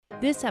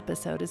This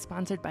episode is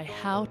sponsored by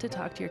How to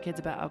Talk to Your Kids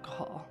About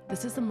Alcohol.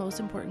 This is the most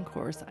important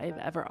course I have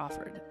ever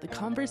offered. The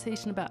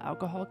conversation about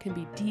alcohol can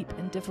be deep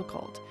and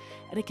difficult,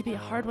 and it can be a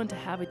hard one to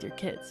have with your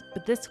kids.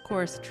 But this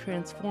course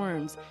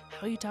transforms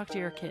how you talk to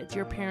your kids,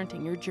 your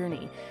parenting, your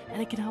journey,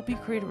 and it can help you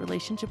create a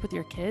relationship with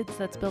your kids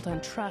that's built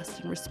on trust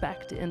and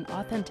respect and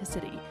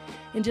authenticity.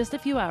 In just a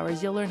few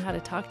hours, you'll learn how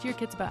to talk to your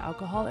kids about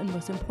alcohol and,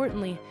 most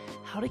importantly,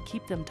 how to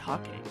keep them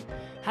talking.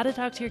 How to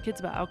Talk to Your Kids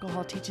About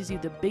Alcohol teaches you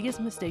the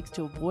biggest mistakes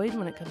to avoid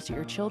when it comes to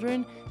your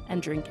children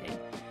and drinking.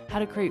 How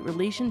to create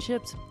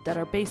relationships that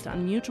are based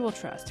on mutual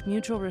trust,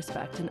 mutual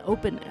respect, and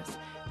openness.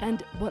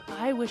 And what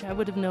I wish I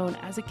would have known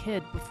as a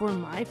kid before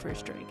my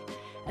first drink.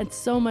 And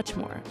so much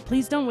more.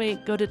 Please don't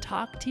wait. Go to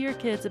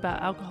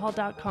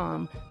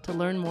talktoyourkidsaboutalalcohol.com to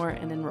learn more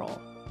and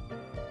enroll.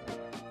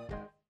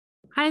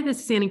 Hi,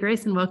 this is Annie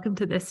Grace, and welcome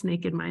to this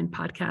Naked Mind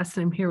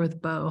podcast. I'm here with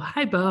Bo.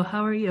 Hi, Bo.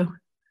 How are you?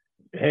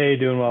 Hey,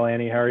 doing well,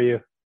 Annie. How are you?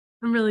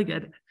 I'm really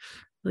good.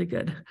 Really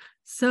good.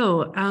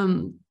 So,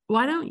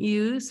 why don't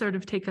you sort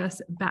of take us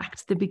back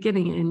to the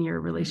beginning in your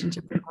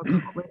relationship with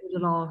alcohol? Where did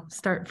it all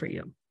start for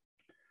you?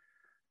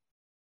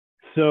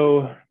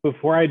 So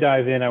before I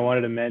dive in, I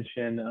wanted to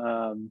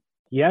mention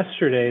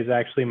yesterday is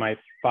actually my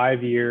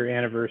 5-year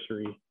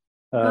anniversary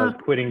of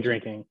quitting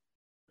drinking,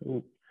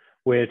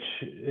 which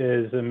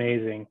is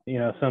amazing. You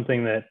know,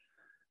 something that,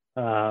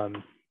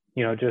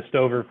 just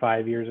over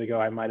 5 years ago,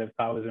 I might have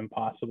thought was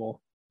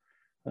impossible.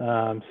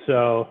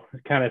 So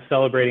kind of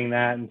celebrating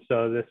that. And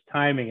so this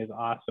timing is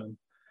awesome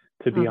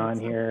to be on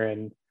here.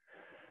 And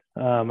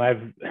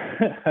I've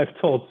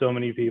told so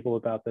many people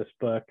about this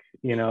book,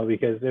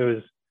 because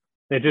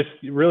it just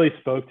really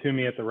spoke to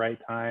me at the right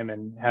time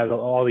and has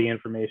all the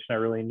information I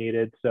really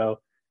needed. So,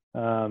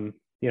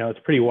 it's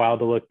pretty wild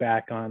to look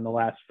back on the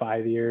last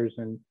 5 years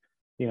and,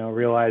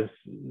 realize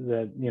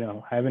that,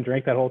 I haven't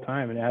drank that whole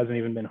time and it hasn't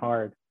even been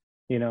hard,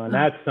 and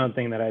that's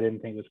something that I didn't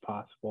think was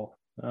possible.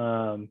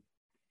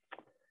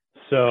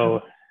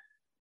 So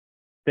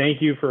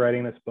thank you for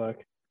writing this book.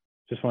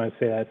 Just want to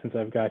say that since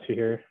I've got you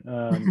here.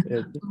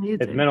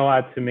 It's meant a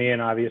lot to me and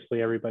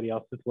obviously everybody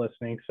else that's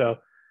listening. So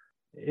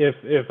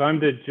if I'm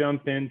to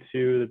jump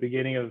into the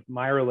beginning of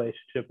my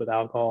relationship with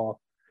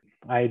alcohol,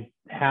 I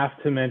have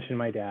to mention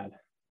my dad.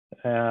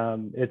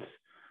 It's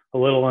a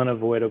little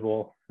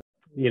unavoidable.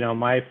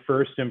 My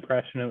first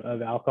impression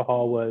of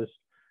alcohol was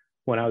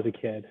when I was a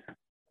kid,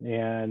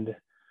 and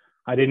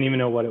I didn't even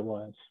know what it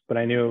was, but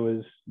I knew it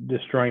was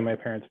destroying my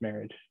parents'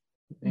 marriage.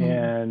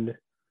 And,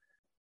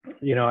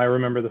 I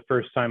remember the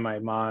first time my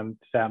mom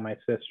sat my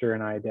sister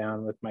and I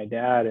down with my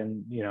dad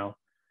and,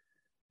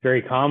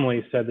 very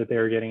calmly said that they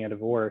were getting a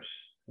divorce.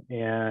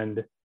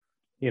 And,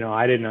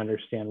 I didn't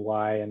understand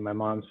why. And my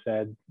mom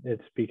said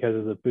it's because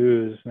of the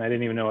booze. And I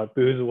didn't even know what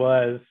booze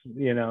was,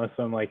 so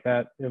I'm like,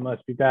 that it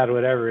must be bad,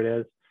 whatever it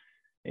is.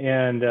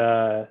 And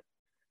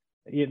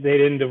they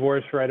didn't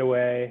divorce right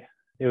away.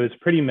 It was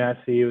pretty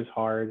messy. It was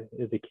hard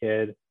as a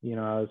kid. I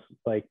was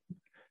like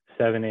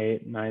 7,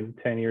 8, 9,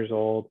 10 years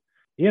old.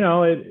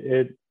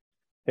 It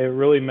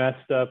really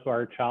messed up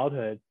our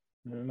childhood,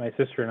 my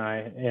sister and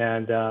I.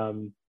 And,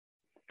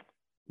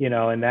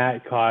 and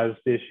that caused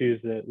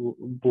issues that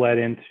bled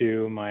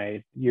into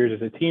my years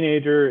as a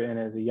teenager and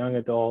as a young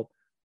adult,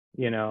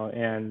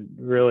 and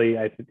really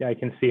I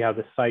can see how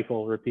the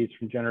cycle repeats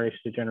from generation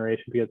to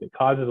generation because it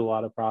causes a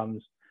lot of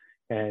problems.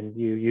 And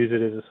you use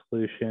it as a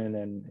solution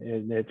and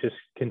it just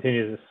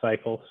continues this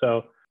cycle.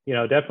 So,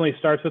 definitely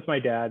starts with my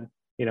dad,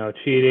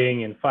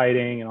 cheating and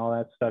fighting and all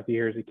that stuff you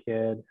hear as a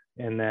kid.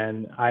 And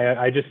then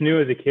I just knew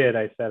as a kid,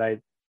 I said,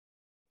 I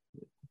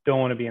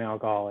don't want to be an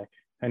alcoholic.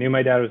 I knew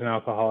my dad was an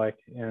alcoholic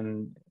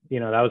and,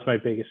 that was my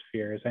biggest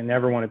fear is I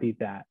never want to be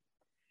that.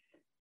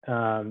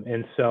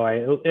 And so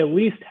I at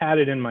least had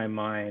it in my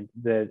mind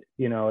that,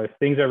 if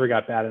things ever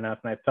got bad enough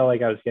and I felt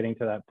like I was getting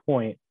to that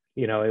point,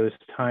 it was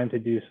time to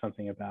do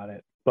something about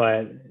it.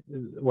 But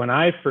when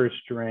I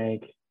first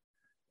drank,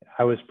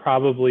 I was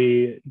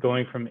probably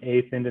going from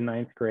 8th into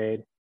 9th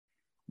grade.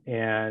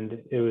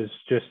 And it was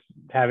just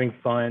having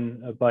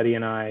fun, a buddy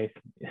and I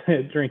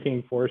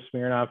drinking 4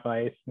 Smirnoff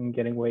Ice and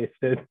getting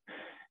wasted,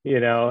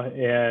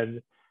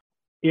 and,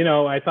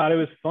 I thought it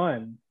was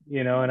fun,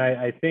 and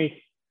I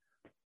think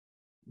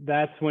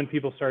that's when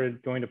people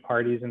started going to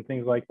parties and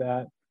things like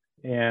that.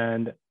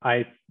 And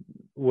I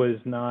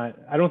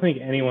don't think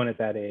anyone at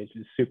that age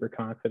is super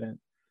confident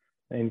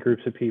in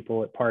groups of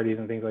people at parties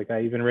and things like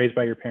that. You've been raised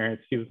by your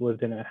parents, you've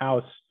lived in a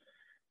house,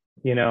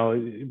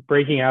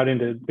 breaking out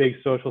into big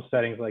social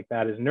settings like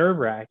that is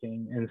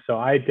nerve-wracking. And so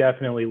I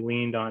definitely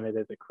leaned on it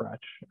as a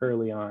crutch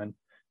early on,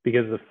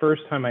 because the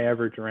first time I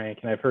ever drank,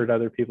 and I've heard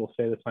other people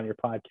say this on your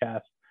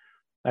podcast,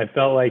 I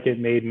felt like it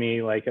made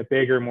me like a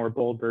bigger, more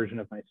bold version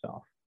of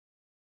myself.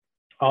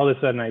 All of a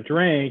sudden I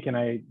drank and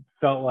I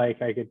felt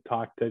like I could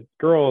talk to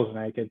girls and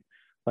I could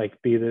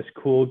like be this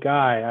cool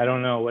guy. I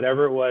don't know,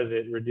 whatever it was,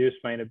 it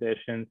reduced my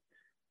inhibitions.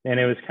 And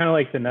it was kind of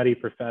like the Nutty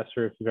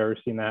Professor, if you've ever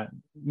seen that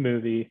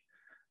movie.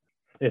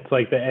 It's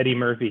like the Eddie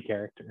Murphy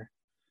character.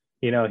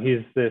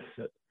 He's this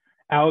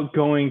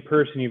outgoing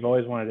person you've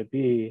always wanted to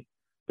be,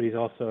 but he's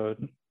also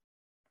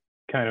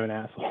kind of an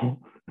asshole.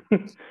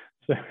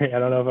 Sorry, I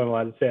don't know if I'm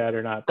allowed to say that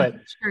or not, but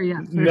sure, yeah,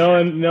 no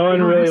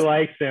one really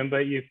likes him,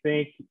 but you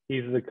think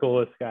he's the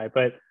coolest guy.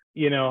 But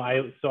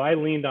I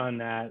leaned on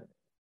that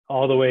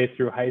all the way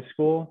through high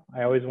school.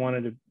 I always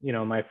wanted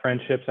to, my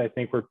friendships, I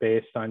think, were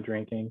based on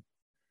drinking.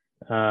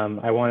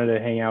 I wanted to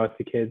hang out with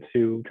the kids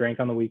who drank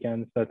on the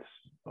weekends. That's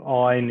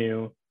all I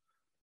knew.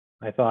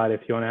 I thought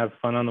if you want to have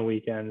fun on the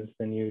weekends,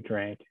 then you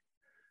drank.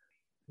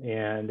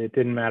 And it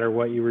didn't matter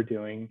what you were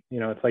doing.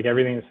 It's like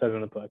everything that says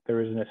in the book. There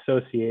was an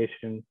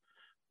association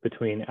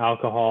between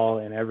alcohol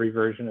and every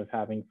version of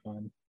having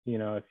fun.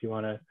 If you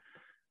want to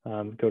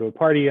go to a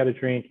party, you got to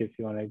drink. If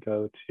you want to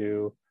go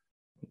to,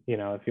 if you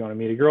want to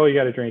meet a girl, you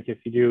got to drink. If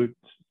you do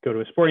go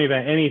to a sporting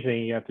event,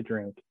 anything, you have to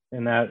drink.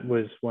 And that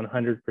was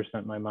 100%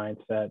 my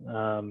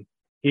mindset.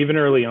 Even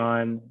early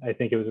on, I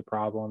think it was a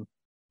problem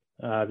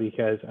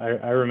because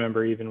I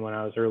remember even when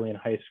I was early in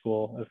high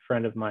school, a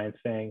friend of mine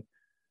saying,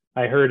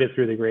 I heard it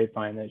through the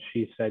grapevine that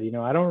she said,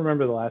 I don't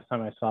remember the last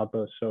time I saw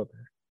Bo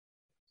sober.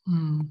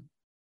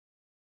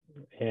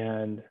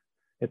 And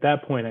at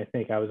that point, I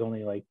think I was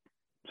only like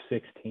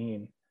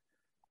 16,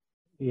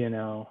 and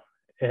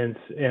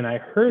I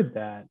heard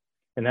that,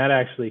 and that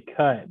actually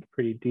cut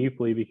pretty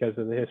deeply because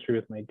of the history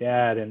with my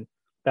dad. And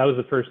that was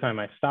the first time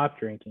I stopped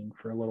drinking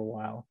for a little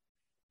while.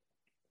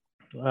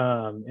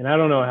 And I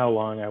don't know how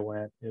long I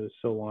went. It was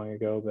so long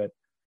ago, but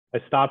I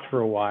stopped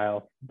for a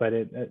while, but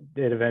it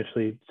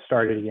eventually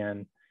started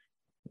again.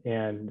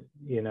 And,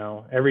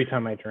 every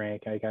time I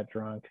drank, I got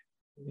drunk,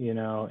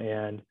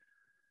 and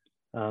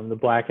the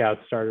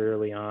blackouts started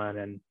early on,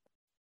 and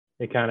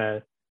it kind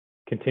of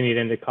continued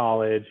into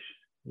college,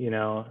 and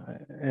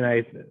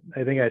I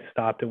think I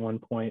stopped at one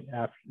point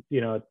after,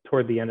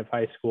 toward the end of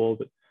high school,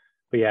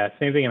 but yeah,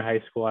 same thing in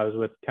high school. I was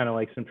with kind of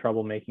like some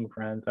troublemaking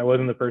friends. I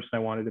wasn't the person I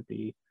wanted to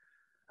be.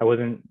 I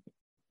wasn't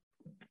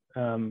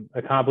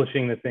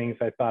accomplishing the things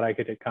I thought I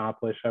could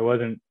accomplish. I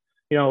wasn't,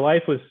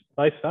 life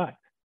sucked.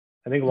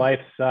 I think life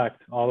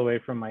sucked all the way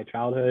from my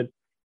childhood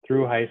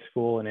through high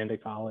school and into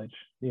college,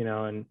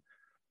 and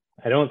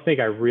I don't think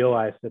I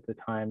realized at the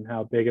time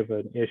how big of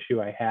an issue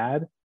I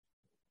had.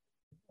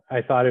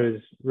 I thought it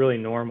was really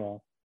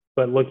normal,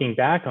 but looking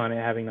back on it,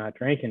 having not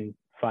drank in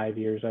 5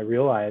 years, I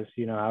realized,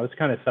 I was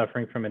kind of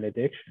suffering from an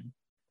addiction,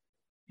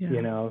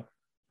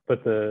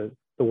 but the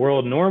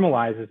world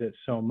normalizes it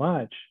so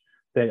much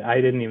that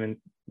I didn't even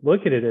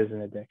look at it as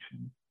an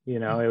addiction. It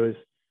was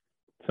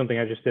something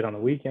I just did on the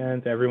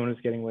weekends. Everyone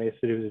was getting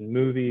wasted. It was in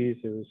movies.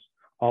 It was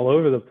all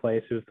over the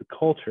place. It was the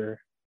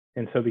culture.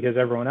 And so because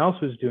everyone else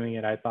was doing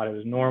it, I thought it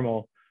was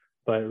normal,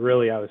 but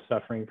really I was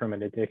suffering from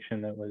an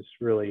addiction that was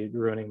really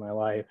ruining my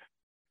life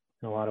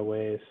in a lot of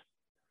ways.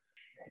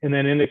 And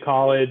then into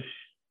college,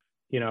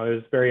 it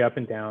was very up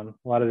and down,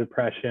 a lot of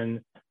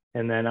depression.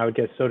 And then I would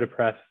get so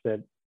depressed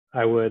that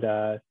I would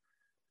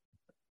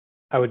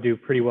do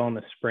pretty well in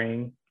the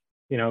spring,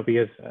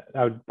 because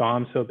I would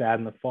bomb so bad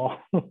in the fall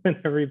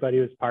when everybody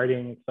was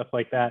partying and stuff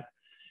like that.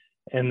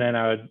 And then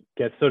I would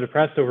get so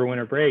depressed over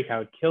winter break, I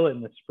would kill it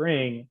in the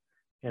spring.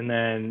 And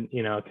then,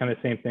 kind of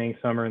same thing,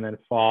 summer and then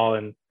fall.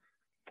 And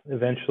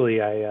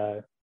eventually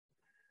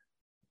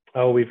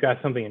we've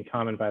got something in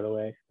common, by the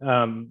way.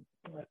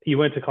 You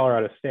went to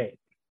Colorado State.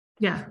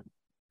 Yeah.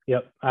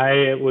 Yep.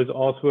 I was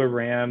also a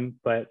Ram,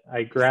 but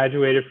I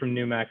graduated from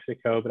New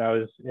Mexico, but I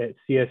was at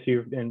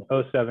CSU in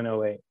 07,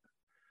 08.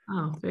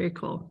 Oh, very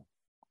cool.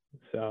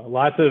 So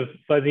lots of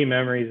fuzzy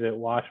memories at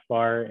Wash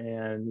Bar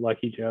and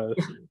Lucky Joe's.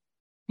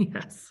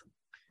 Yes,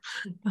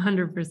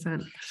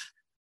 100%.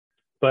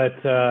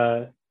 But,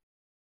 and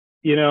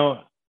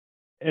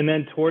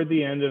then toward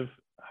the end of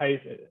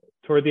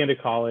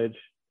college,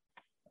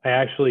 I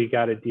actually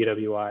got a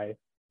DWI,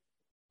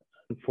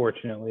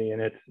 unfortunately.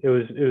 And it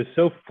was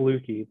so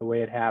fluky the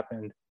way it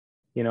happened.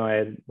 I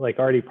had like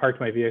already parked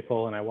my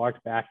vehicle and I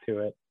walked back to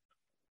it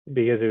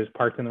because it was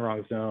parked in the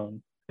wrong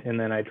zone. And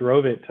then I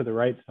drove it to the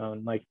right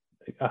zone, like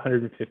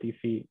 150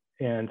 feet,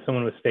 and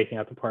someone was staking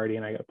out the party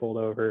and I got pulled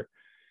over.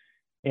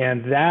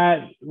 And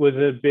that was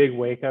a big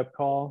wake up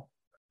call.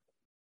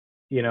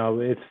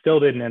 It still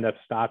didn't end up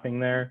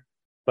stopping there,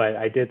 but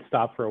I did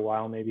stop for a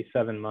while, maybe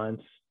 7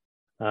 months.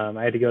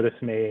 I had to go to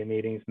some AA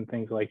meetings and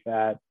things like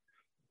that.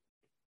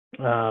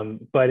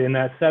 But in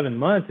that 7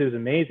 months, it was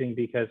amazing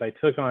because I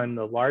took on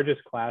the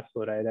largest class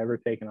load I had ever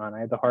taken on. I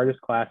had the hardest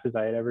classes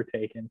I had ever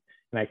taken,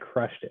 and I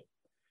crushed it.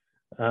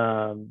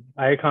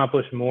 I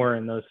accomplished more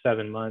in those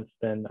 7 months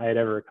than I had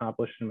ever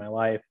accomplished in my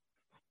life.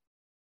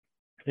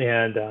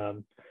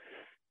 And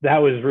that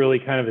was really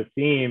kind of a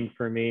theme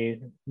for me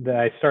that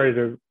I started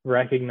to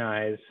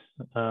recognize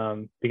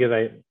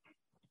because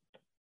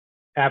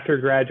after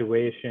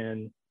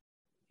graduation,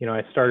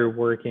 I started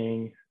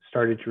working,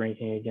 started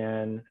drinking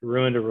again,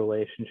 ruined a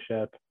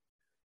relationship.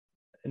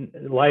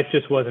 And life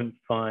just wasn't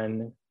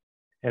fun.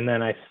 And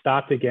then I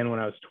stopped again when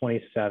I was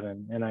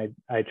 27, and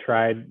I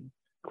tried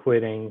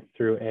quitting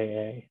through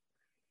AA.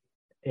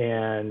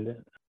 And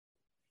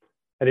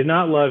I did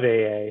not love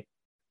AA.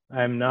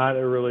 I'm not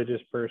a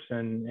religious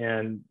person,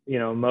 and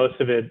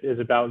most of it is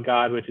about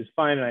God, which is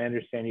fine. And I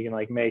understand you can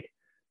like make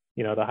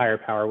the higher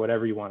power,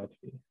 whatever you want it to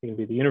be. It can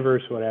be the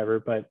universe, whatever,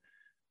 but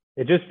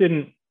it just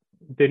didn't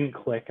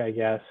click, I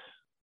guess.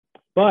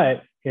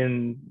 But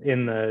in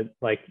the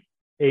like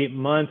 8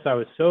 months I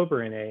was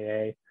sober in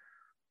AA,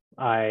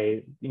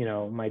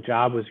 my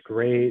job was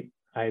great.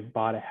 I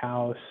bought a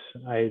house.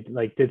 I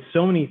like did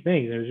so many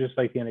things. It was just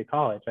like the end of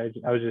college. I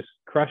was just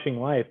crushing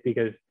life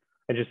because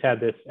I just had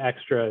this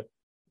extra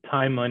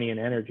time, money, and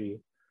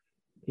energy,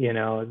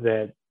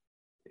 that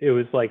it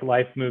was like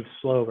life moves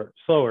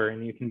slower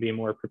and you can be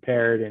more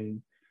prepared.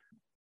 And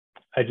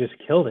I just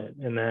killed it.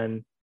 And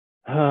then,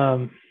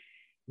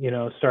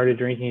 started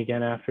drinking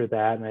again after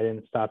that. And I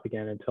didn't stop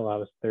again until I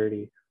was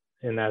 30.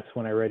 And that's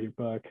when I read your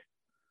book.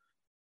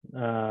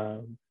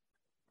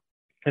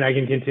 And I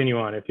can continue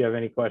on if you have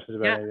any questions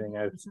about anything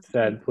I've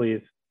said,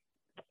 please.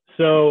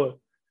 So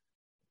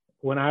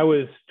when I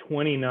was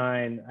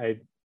 29, I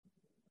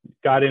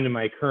got into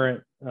my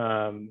current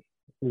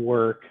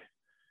work,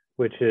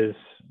 which is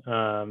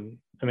I'm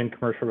in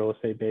commercial real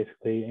estate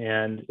basically,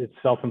 and it's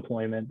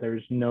self-employment.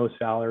 There's no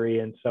salary.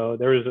 And so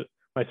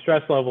my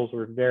stress levels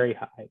were very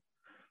high.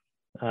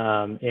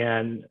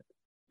 And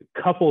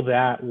couple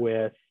that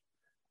with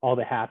all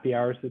the happy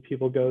hours that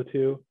people go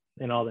to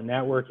and all the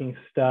networking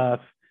stuff.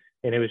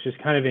 And it was just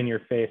kind of in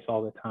your face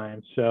all the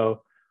time.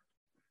 So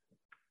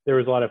there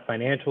was a lot of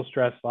financial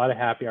stress, a lot of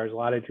happy hours, a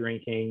lot of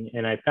drinking.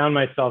 And I found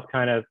myself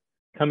kind of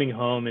coming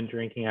home and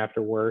drinking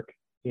after work,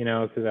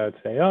 because I would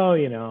say,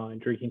 I'm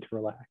drinking to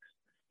relax,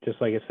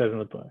 just like it says in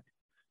the book.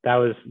 That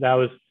was,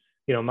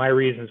 my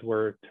reasons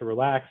were to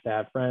relax, to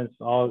have friends,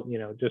 all,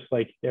 just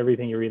like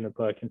everything you read in the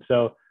book. And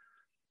so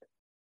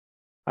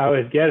I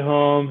would get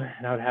home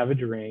and I would have a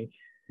drink,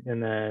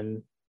 and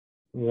then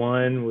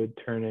one would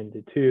turn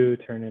into two,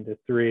 turn into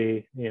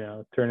three,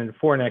 turn into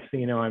four. Next thing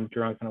you know, I'm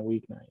drunk on a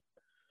weeknight.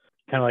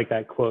 Kind of like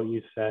that quote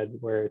you said,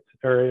 or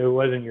it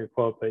wasn't your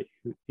quote, but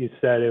you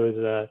said it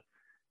was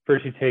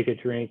first you take a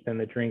drink, then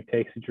the drink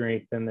takes a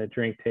drink, then the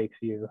drink takes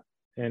you.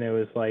 And it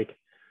was like,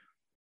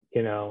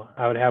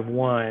 I would have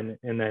one,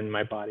 and then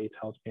my body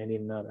tells me I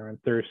need another. I'm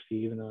thirsty,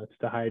 even though it's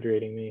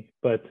dehydrating me.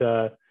 But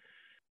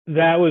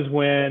that was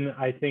when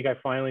I think I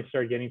finally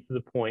started getting to the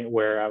point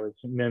where I was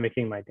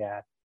mimicking my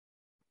dad.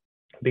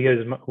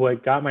 Because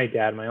what got my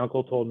dad, my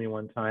uncle told me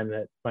one time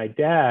that my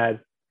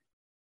dad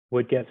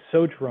would get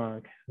so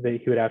drunk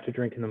that he would have to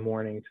drink in the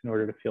mornings in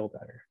order to feel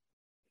better.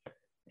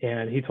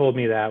 And he told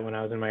me that when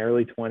I was in my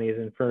early 20s.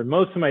 And for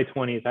most of my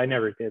 20s, I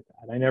never did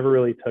that. I never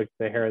really took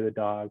the hair of the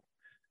dog.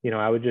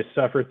 I would just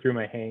suffer through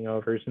my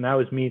hangovers. And that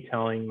was me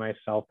telling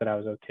myself that I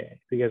was okay,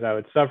 because I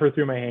would suffer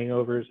through my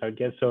hangovers. I would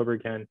get sober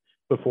again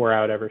before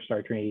I would ever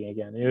start drinking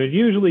again. It would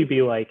usually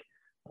be like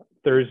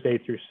Thursday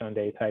through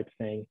Sunday type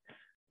thing.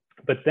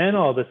 But then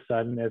all of a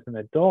sudden, as an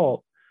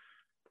adult,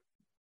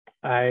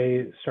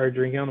 I started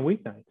drinking on the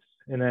weeknights.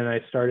 And then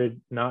I started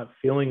not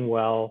feeling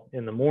well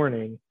in the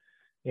morning.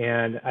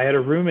 And I had a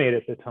roommate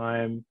at the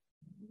time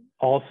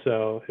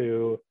also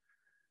who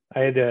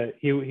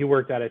he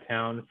worked out of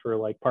town for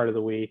like part of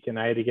the week. And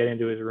I had to get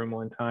into his room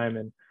one time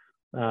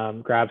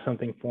and grab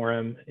something for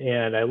him.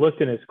 And I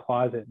looked in his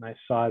closet and I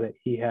saw that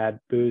he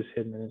had booze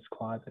hidden in his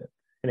closet.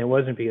 And it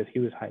wasn't because he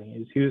was hiding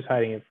it. He was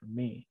hiding it from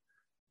me.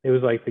 It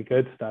was like the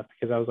good stuff,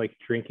 because I was like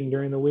drinking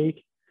during the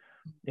week.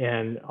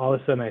 And all of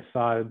a sudden I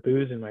saw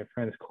booze in my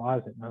friend's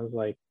closet. And I was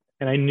like,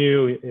 and I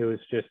knew he was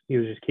just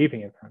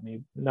keeping it from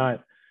me,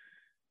 not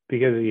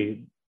because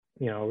he,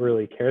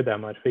 really cared that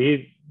much, but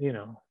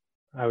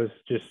I was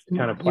just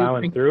kind of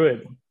plowing through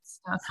it.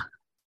 Stuff.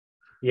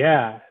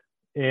 Yeah.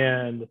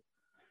 And,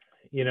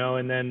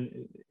 and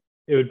then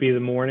it would be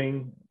the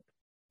morning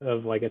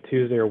of like a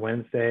Tuesday or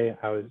Wednesday.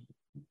 I was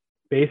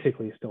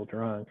basically still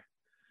drunk.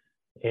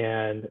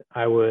 And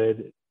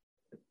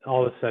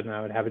all of a sudden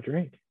I would have a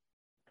drink,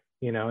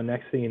 and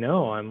next thing you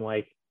know, I'm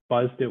like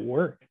buzzed at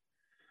work,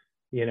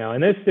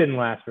 and this didn't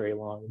last very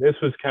long. This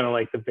was kind of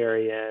like the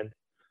very end.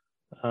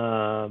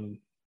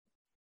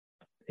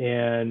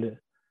 And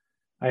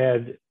I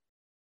had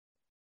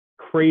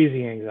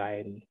crazy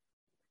anxiety.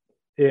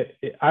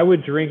 I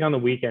would drink on the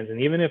weekends,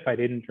 and even if I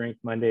didn't drink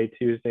Monday,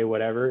 Tuesday,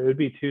 whatever, it would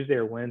be Tuesday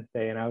or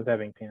Wednesday, and I was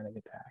having panic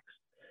attacks.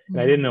 And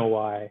I didn't know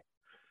why.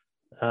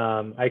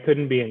 I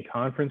couldn't be in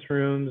conference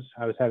rooms.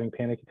 I was having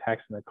panic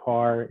attacks in the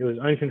car. It was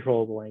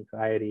uncontrollable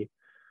anxiety.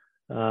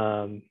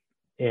 And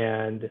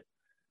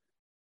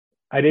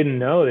I didn't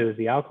know it was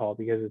the alcohol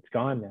because it's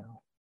gone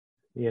now,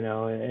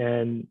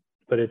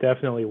 but it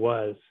definitely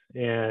was.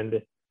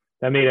 And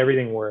that made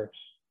everything worse,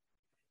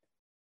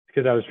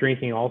 because I was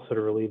drinking also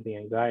to relieve the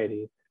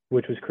anxiety,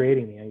 which was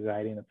creating the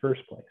anxiety in the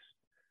first place.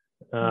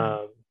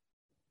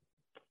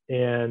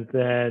 And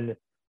then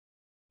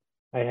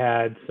I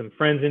had some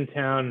friends in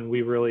town, and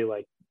we really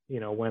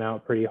went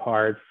out pretty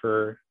hard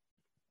for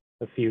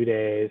a few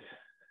days.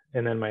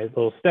 And then my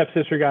little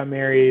stepsister got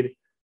married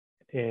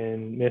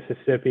in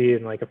Mississippi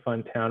in like a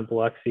fun town,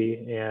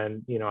 Biloxi.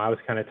 And, I was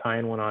kind of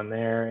tying one on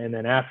there. And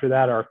then after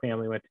that, our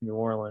family went to New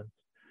Orleans.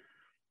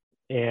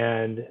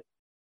 And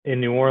in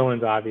New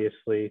Orleans,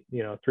 obviously,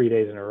 3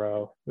 days in a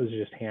row, it was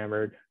just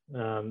hammered.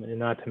 And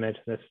not to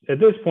mention this, at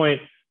this point,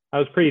 I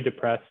was pretty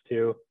depressed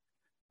too.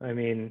 I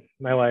mean,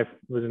 my life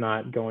was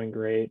not going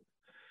great.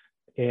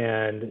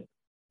 And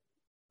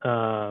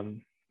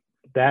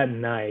that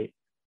night,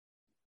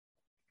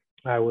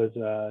 I was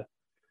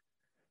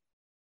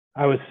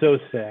so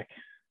sick.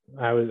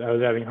 I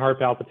was having heart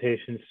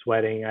palpitations,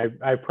 sweating.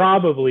 I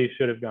probably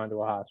should have gone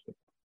to a hospital.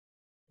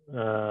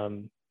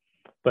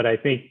 But I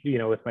think,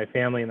 with my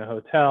family in the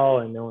hotel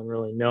and no one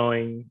really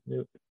knowing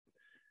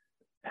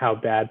how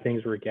bad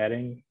things were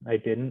getting, I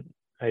didn't.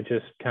 I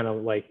just kind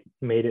of like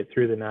made it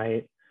through the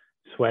night,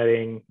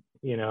 sweating,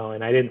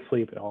 and I didn't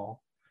sleep at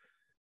all.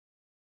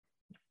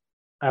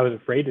 I was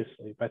afraid to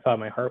sleep. I thought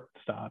my heart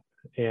would stop.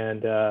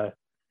 And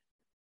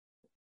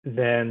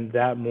then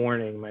that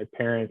morning, my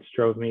parents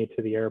drove me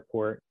to the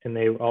airport, and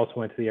they also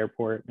went to the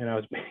airport, and I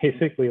was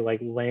basically like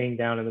laying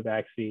down in the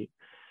back seat.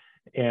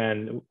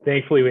 And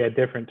thankfully, we had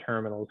different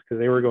terminals because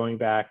they were going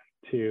back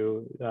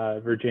to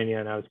Virginia,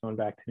 and I was going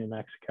back to New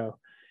Mexico.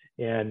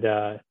 And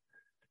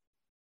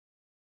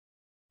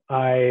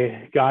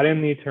I got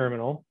in the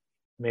terminal,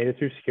 made it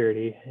through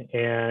security,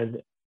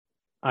 and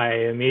I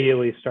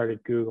immediately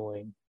started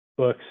Googling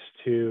books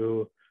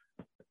to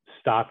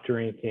stop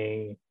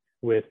drinking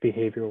with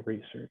behavioral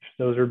research.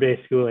 Those were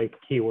basically like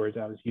keywords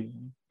I was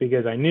using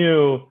because I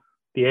knew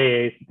the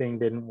AA thing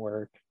didn't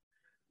work.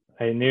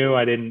 I knew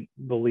I didn't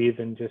believe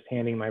in just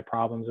handing my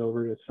problems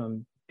over to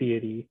some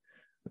deity.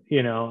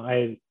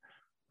 I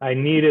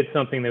needed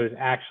something that was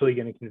actually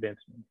going to convince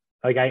me.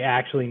 Like I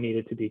actually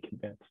needed to be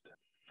convinced.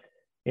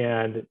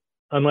 And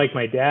unlike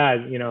my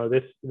dad,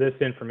 this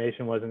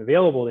information wasn't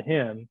available to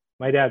him.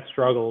 My dad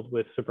struggled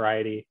with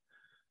sobriety,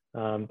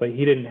 but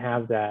he didn't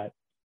have that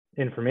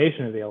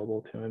information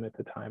available to him at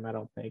the time. I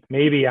don't think.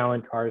 Maybe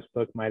Alan Carr's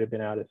book might have been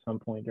out at some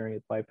point during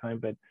his lifetime,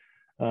 but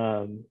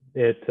I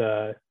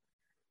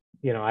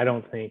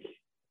don't think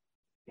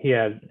he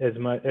had as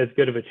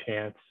good of a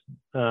chance.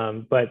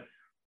 But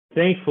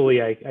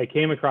thankfully, I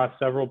came across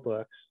several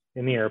books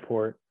in the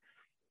airport.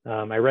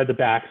 I read the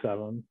backs of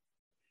them,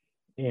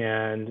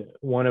 and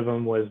one of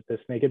them was This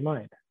Naked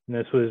Mind, and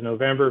this was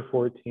November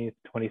 14th,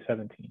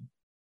 2017.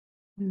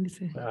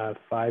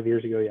 5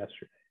 years ago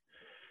yesterday.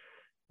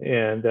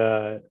 And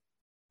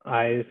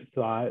I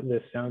thought,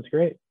 this sounds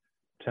great.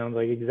 Sounds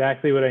like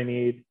exactly what I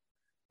need.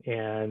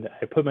 And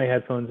I put my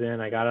headphones in,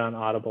 I got it on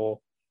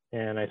Audible,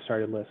 and I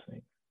started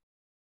listening.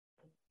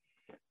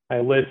 I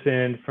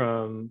listened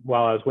from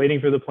while I was waiting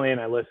for the plane.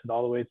 I listened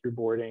all the way through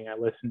boarding. I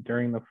listened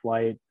during the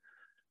flight.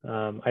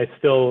 I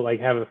still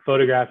have a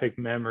photographic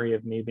memory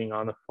of me being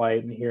on the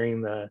flight and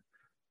hearing the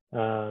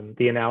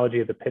analogy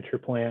of the pitcher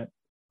plant,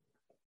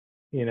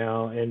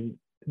 and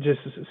just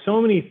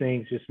so many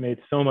things just made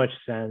so much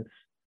sense.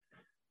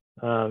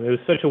 It was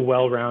such a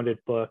well-rounded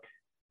book.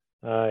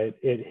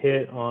 It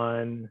hit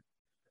on,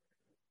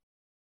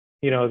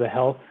 the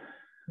health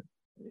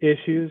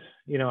issues.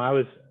 I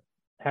was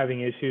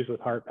having issues with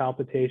heart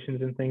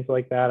palpitations and things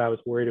like that. I was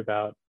worried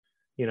about,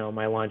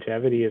 my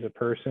longevity as a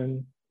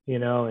person,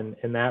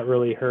 and that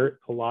really hurt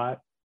a lot,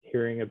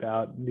 hearing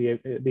about the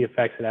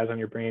effects it has on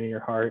your brain and your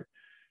heart,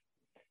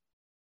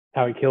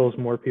 how it kills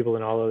more people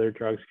than all other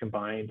drugs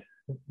combined,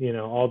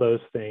 all those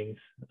things.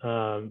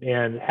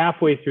 And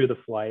halfway through the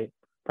flight,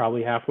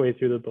 probably halfway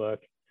through the book,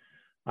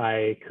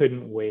 I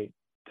couldn't wait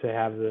to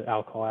have the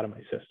alcohol out of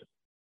my system.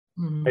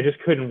 Mm-hmm. I just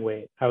couldn't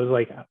wait. I was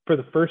like, for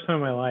the first time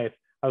in my life,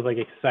 I was like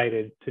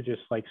excited to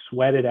just like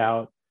sweat it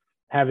out,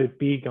 have it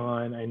be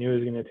gone. I knew it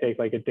was going to take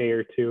like a day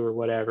or two or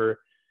whatever.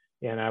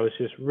 And I was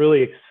just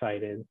really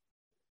excited,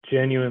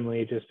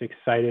 genuinely just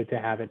excited to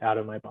have it out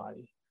of my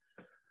body.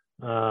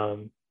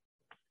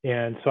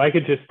 And so I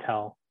could just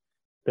tell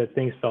that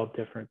things felt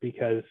different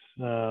because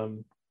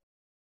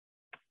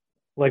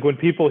like when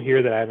people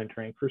hear that I haven't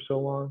drank for so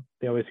long,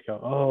 they always go,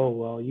 oh,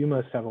 well, you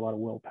must have a lot of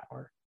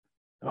willpower.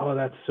 Oh,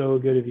 that's so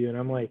good of you. And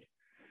I'm like,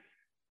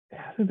 it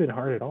hasn't been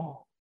hard at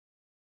all.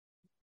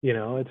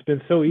 It's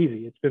been so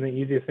easy. It's been the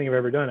easiest thing I've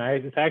ever done.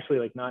 It's actually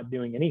like not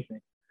doing anything,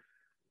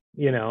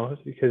 because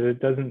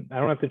I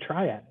don't have to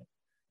try at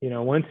it.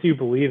 Once you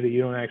believe that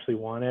you don't actually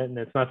want it and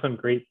it's not some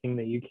great thing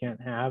that you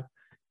can't have,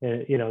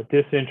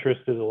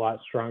 disinterest is a lot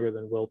stronger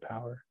than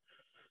willpower.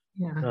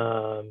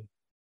 Yeah.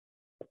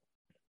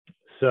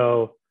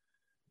 So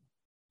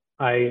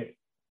I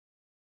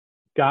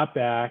got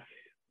back.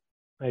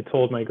 I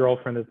told my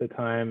girlfriend at the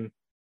time,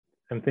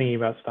 I'm thinking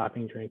about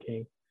stopping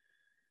drinking.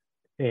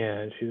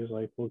 And she was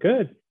like, well,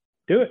 good,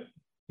 do it.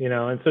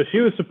 And so she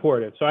was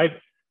supportive. So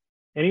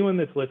anyone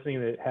that's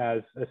listening that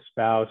has a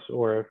spouse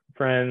or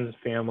friends,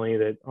 family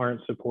that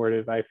aren't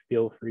supportive, I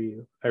feel for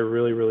you. I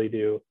really, really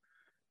do.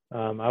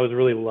 I was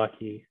really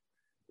lucky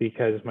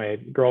because my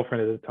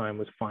girlfriend at the time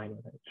was fine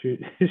with it.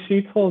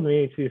 She told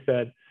me, she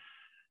said,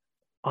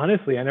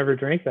 honestly, I never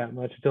drank that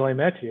much until I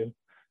met you.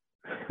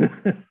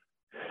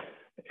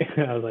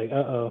 And I was like,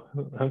 uh-oh,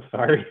 I'm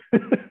sorry.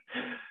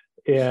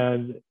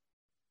 And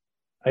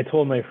I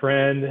told my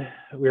friend,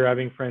 we were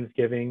having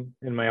Friendsgiving,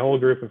 and my whole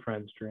group of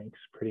friends drinks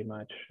pretty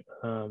much.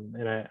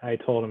 And I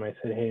told him, I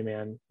said, hey,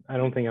 man, I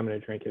don't think I'm going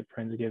to drink at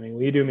Friendsgiving.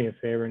 Will you do me a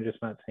favor and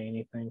just not say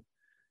anything?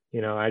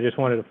 I just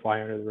wanted to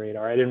fly under the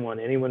radar. I didn't want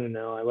anyone to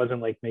know. I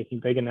wasn't like making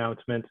big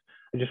announcements.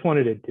 I just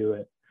wanted to do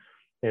it.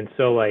 And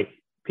so like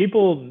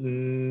people,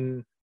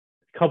 a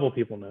couple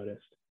people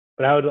noticed,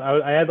 but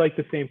I had like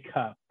the same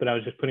cup, but I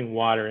was just putting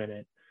water in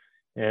it.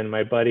 And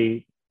my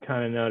buddy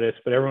kind of noticed,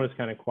 but everyone was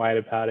kind of quiet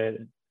about it.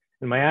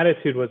 And my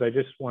attitude was I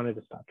just wanted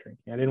to stop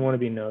drinking. I didn't want to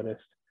be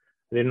noticed.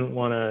 I didn't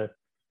want to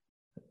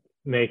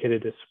make it a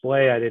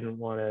display. I didn't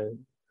want to,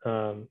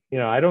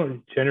 I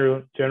don't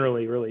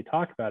generally really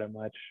talk about it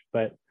much,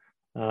 but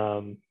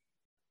I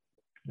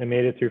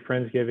made it through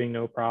Friendsgiving,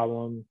 no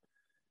problem.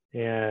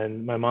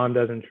 And my mom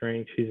doesn't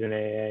drink. She's in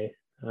AA.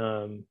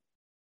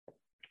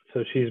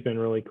 So she's been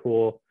really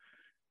cool.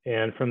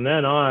 And from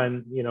then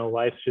on,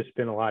 life's just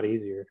been a lot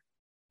easier.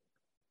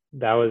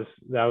 That was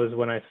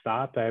when I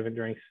stopped. I haven't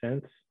drank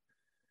since.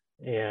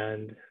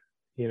 And,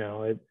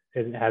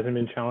 it hasn't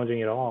been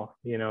challenging at all,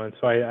 and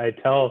so I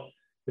tell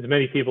as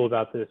many people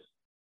about this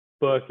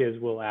book as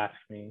will ask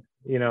me,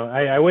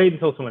 I wait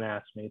until someone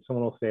asks me.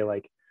 Someone will say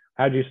like,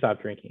 how'd you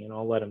stop drinking? And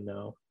I'll let them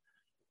know,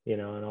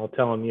 and I'll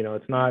tell them,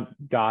 it's not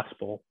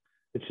gospel.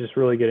 It's just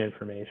really good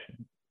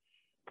information.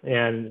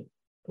 And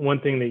one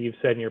thing that you've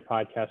said in your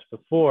podcast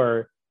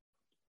before,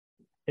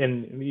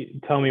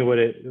 and tell me what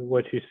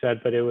you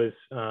said, but it was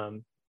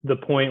the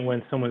point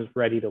when someone's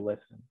ready to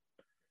listen.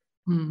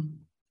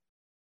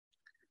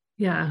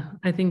 Yeah,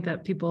 I think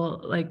that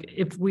people, like,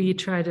 if we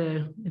try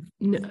to,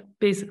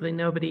 basically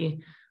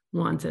nobody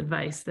wants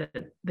advice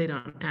that they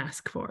don't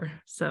ask for.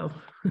 So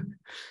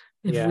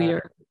if we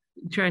are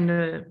trying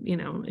to,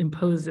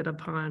 impose it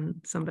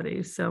upon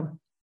somebody. So,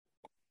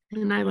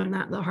 and I learned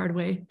that the hard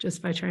way,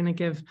 just by trying to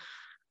give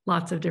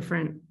lots of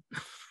different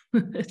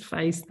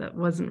advice that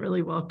wasn't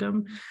really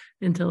welcome,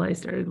 until I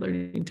started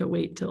learning to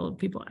wait till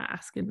people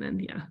ask, and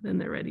then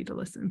they're ready to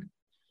listen.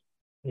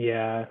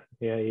 Yeah,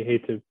 you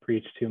hate to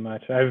preach too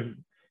much. I've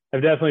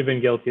definitely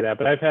been guilty of that,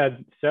 but I've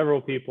had several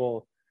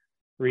people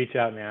reach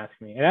out and ask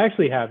me. It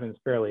actually happens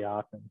fairly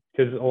often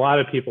because a lot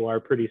of people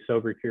are pretty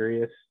sober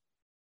curious.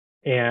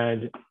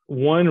 And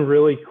one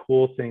really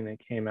cool thing that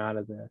came out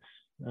of this,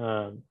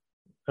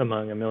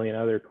 among a million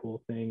other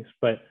cool things,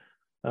 but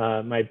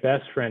my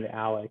best friend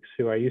Alex,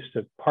 who I used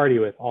to party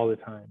with all the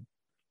time,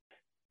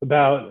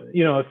 about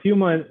a few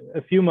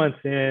months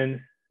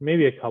in,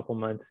 maybe a couple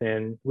months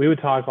in, we would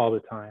talk all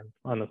the time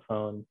on the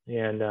phone,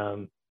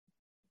 and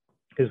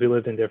because we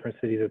lived in different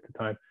cities at the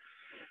time.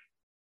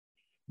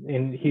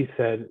 And he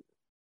said,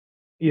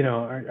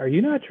 are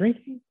you not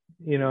drinking?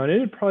 And it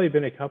had probably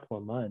been a couple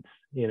of months,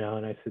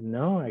 and I said,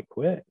 no, I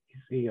quit.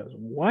 He goes,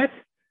 what?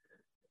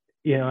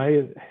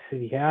 I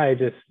said, yeah, I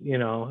just,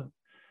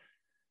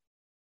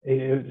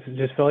 it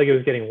just felt like it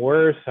was getting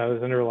worse. I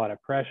was under a lot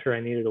of pressure. I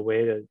needed a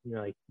way to,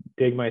 like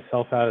dig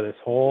myself out of this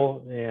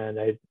hole. And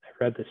I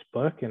read this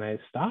book and I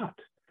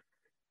stopped.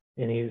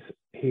 And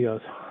he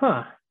goes,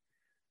 huh,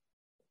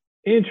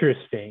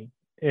 interesting.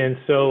 And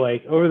so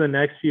like over the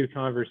next few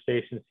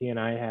conversations he and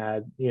I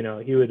had,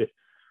 he would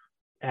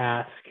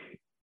ask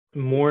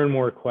more and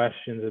more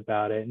questions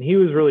about it. And he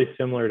was really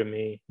similar to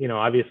me.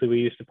 Obviously we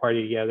used to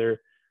party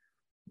together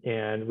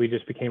and we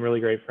just became really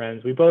great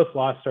friends. We both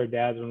lost our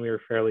dads when we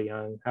were fairly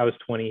young. I was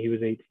 20, he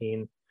was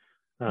 18.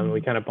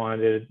 We kind of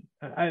bonded.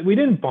 We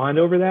didn't bond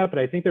over that, but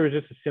I think there was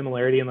just a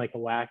similarity and like a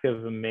lack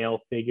of a male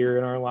figure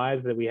in our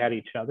lives that we had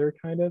each other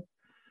kind of.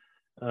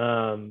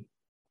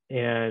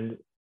 And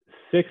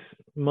 6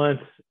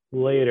 months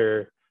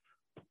later,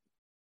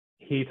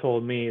 he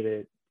told me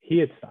that he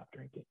had stopped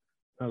drinking.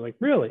 I was like,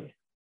 really?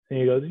 And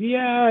he goes,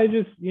 yeah, I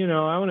just,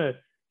 I want to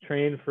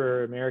train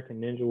for American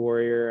Ninja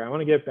Warrior. I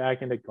want to get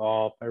back into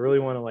golf. I really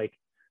want to like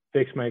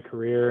fix my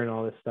career and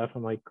all this stuff.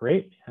 I'm like,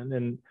 great.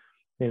 And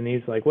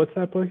he's like, what's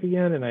that book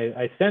again? And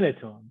I sent it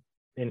to him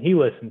and he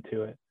listened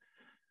to it.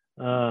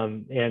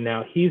 And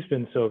now he's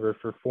been sober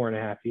for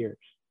 4.5 years.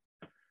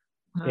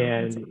 Oh,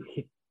 and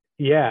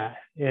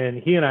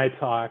he and I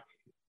talk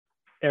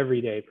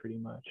every day pretty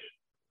much.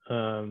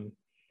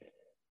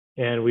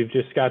 And we've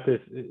just got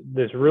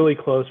this really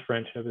close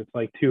friendship. It's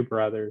like two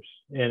brothers,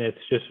 and it's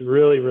just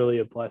really, really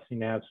a blessing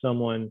to have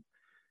someone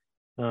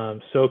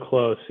so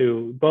close,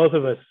 who both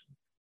of us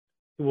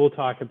will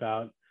talk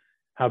about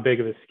how big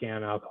of a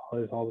scam alcohol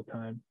is all the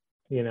time,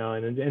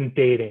 and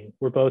dating.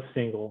 We're both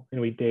single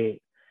and we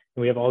date,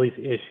 and we have all these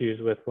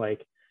issues with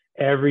like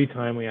every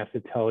time we have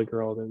to tell a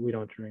girl that we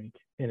don't drink,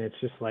 and it's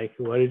just like,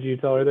 what did you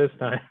tell her this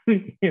time?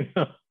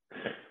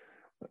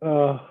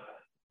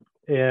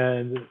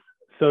 And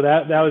so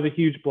that was a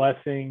huge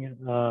blessing.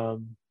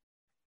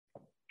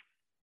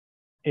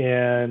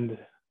 And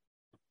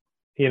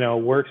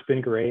work's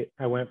been great.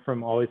 I went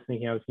from always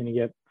thinking I was going to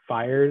get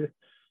fired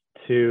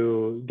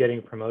to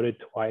getting promoted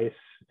twice,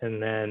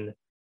 and then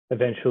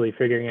eventually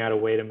figuring out a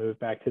way to move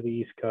back to the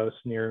East Coast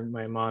near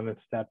my mom and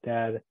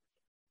stepdad.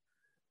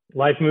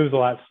 Life moves a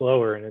lot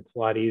slower and it's a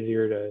lot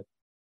easier to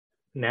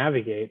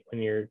navigate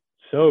when you're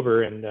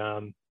sober. And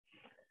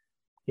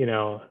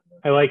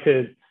I like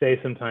to say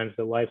sometimes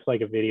that life's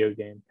like a video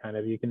game, kind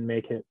of. You can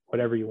make it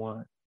whatever you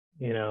want,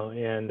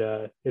 and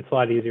it's a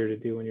lot easier to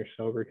do when you're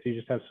sober because you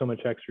just have so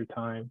much extra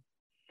time.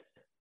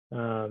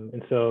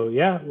 And so,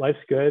 yeah, life's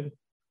good.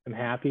 I'm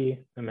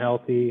happy. I'm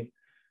healthy.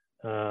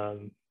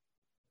 And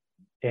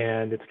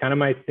it's kind of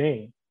my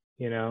thing,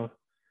 you know.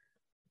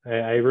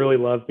 I really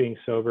love being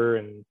sober,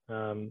 and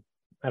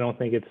I don't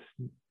think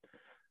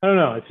I don't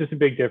know. It's just a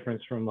big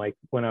difference from like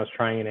when I was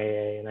trying an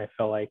AA and I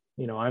felt like,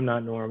 you know, I'm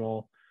not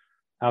normal.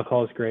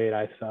 Alcohol is great.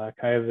 I suck.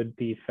 I have a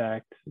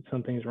defect.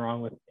 Something's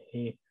wrong with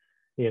me,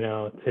 you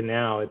know, to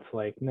now it's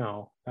like,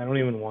 no, I don't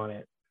even want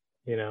it,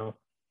 you know?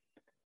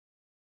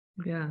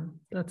 Yeah,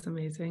 that's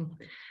amazing.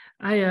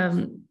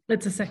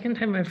 It's the second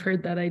time I've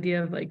heard that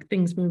idea of like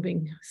things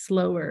moving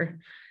slower.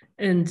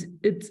 And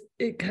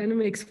it kind of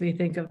makes me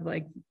think of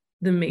like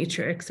the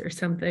Matrix or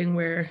something,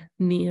 where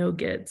Neo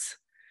gets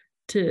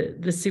to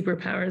the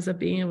superpowers of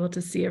being able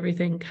to see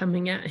everything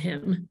coming at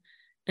him,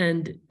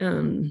 and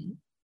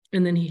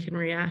then he can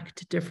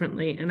react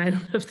differently. And I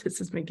don't know if this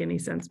does make any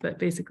sense, but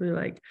basically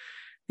like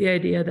the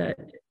idea that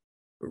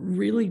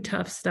really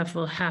tough stuff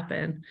will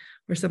happen,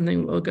 or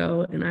something will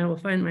go, and I will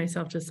find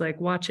myself just like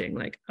watching,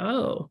 like,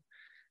 oh,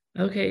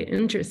 okay,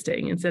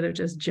 interesting, instead of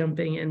just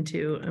jumping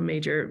into a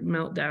major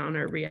meltdown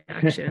or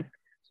reaction.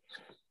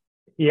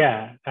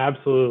 Yeah,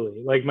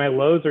 absolutely. Like my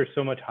lows are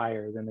so much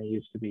higher than they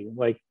used to be.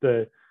 Like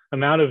the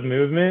amount of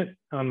movement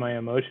on my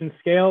emotion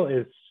scale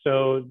is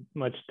so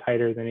much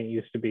tighter than it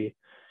used to be.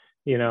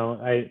 You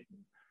know,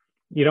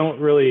 you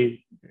don't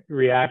really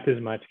react as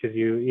much because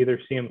you either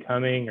see them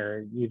coming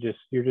or you're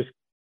just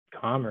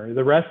calmer.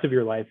 The rest of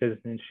your life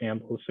isn't in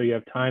shambles, so you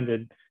have time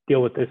to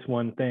deal with this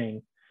one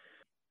thing.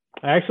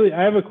 I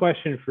have a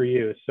question for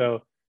you.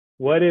 So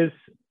what is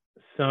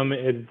some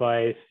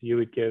advice you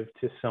would give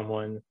to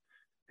someone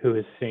who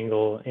is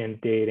single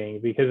and dating?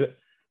 Because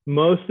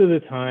most of the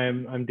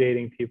time I'm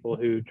dating people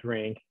who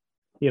drink.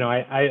 You know,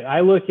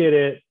 I look at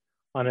it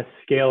on a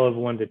scale of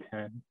 1 to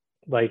 10.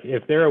 Like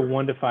if they're a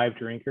 1 to 5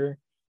 drinker,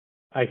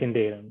 I can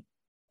date them.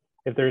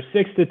 If they're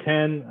 6 to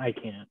 10, I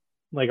can't.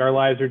 Like our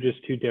lives are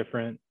just too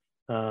different.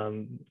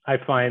 I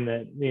find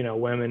that, you know,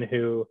 women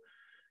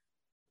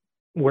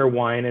where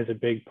wine is a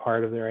big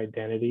part of their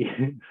identity,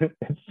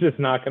 it's just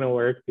not going to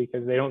work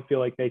because they don't feel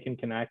like they can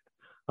connect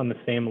on the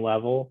same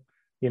level.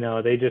 You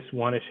know, they just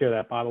want to share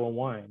that bottle of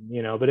wine,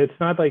 you know, but it's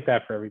not like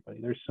that for everybody.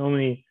 There's so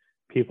many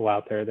people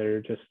out there that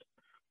are just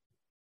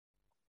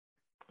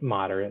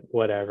moderate,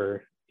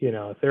 whatever. You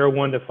know, if they're a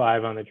 1 to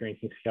 5 on the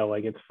drinking scale,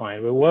 like it's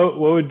fine. But what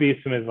would be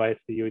some advice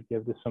that you would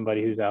give to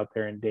somebody who's out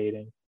there and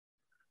dating?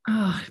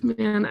 Oh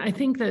man, I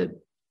think that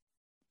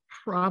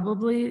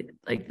probably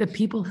like the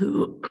people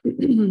who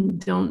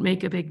don't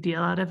make a big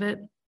deal out of it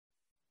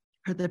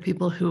are the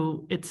people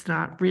who it's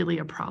not really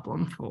a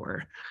problem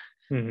for.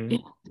 Mm-hmm.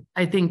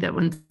 I think that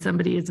when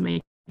somebody is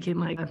making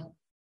like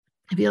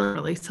feeling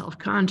really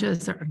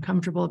self-conscious or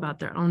uncomfortable about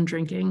their own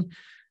drinking,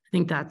 I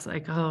think that's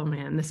like, oh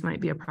man, this might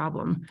be a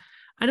problem.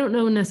 I don't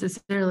know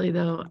necessarily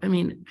though. I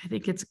mean, I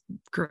think it's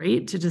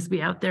great to just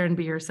be out there and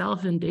be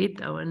yourself and date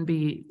though, and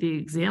be the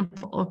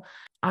example.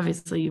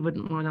 Obviously you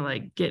wouldn't want to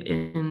like get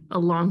in a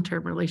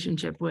long-term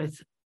relationship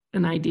with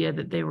an idea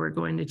that they were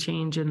going to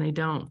change and they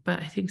don't.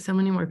 But I think so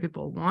many more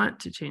people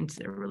want to change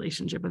their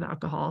relationship with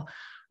alcohol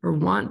or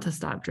want to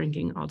stop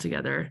drinking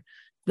altogether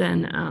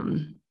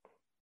than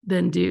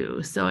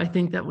do. So I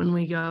think that when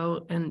we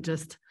go and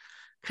just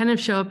kind of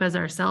show up as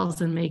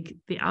ourselves and make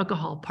the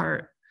alcohol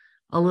part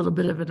a little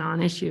bit of a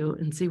non-issue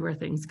and see where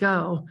things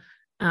go.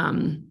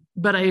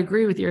 But I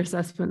agree with your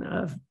assessment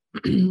of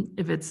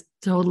if it's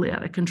totally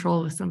out of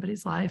control with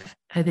somebody's life,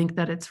 I think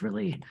that it's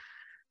really,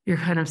 you're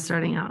kind of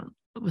starting out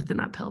with an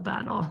uphill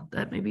battle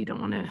that maybe you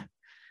don't want to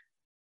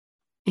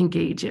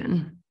engage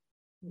in.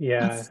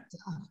 Yeah.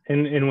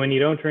 And when you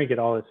don't drink at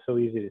all, it's so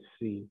easy to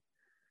see,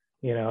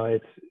 you know,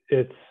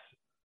 it's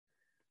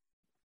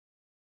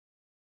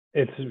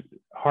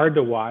hard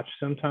to watch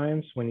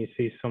sometimes when you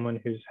see someone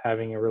who's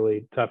having a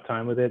really tough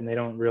time with it and they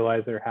don't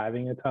realize they're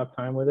having a tough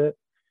time with it.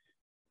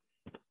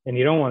 And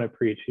you don't want to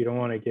preach. You don't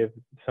want to give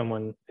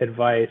someone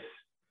advice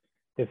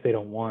if they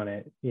don't want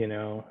it, you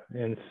know?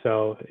 And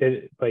so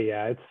but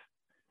yeah,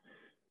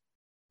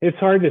 it's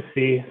hard to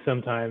see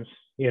sometimes,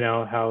 you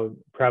know, how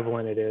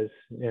prevalent it is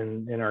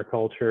in our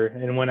culture.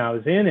 And when I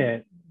was in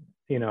it,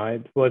 you know,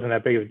 it wasn't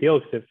that big of a deal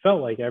because it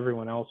felt like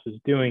everyone else was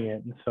doing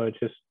it. And so it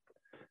just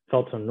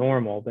felt so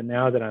normal. But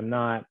now that I'm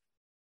not,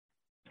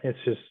 it's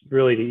just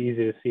really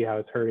easy to see how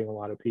it's hurting a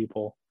lot of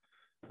people.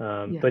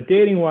 But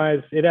dating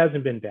wise, it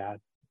hasn't been bad.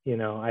 You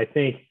know, I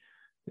think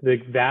the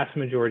vast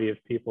majority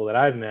of people that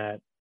I've met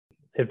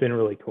have been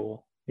really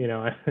cool. You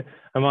know,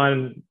 I'm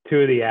on 2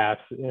 of the apps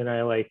and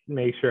I like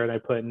make sure and I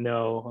put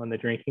no on the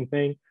drinking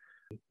thing.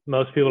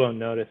 Most people don't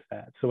notice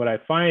that. So what I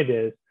find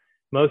is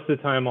most of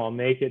the time I'll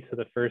make it to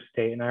the first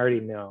date and I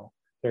already know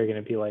they're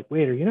going to be like,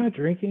 wait, are you not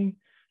drinking?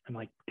 I'm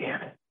like,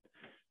 damn it.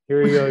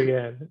 Here we go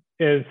again.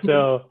 And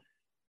so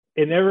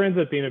it never ends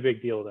up being a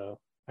big deal though.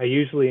 I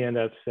usually end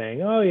up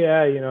saying, oh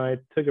yeah, you know, I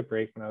took a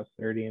break when I was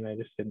 30 and I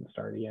just didn't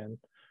start again,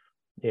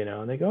 you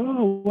know, and they go,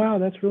 oh, wow,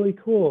 that's really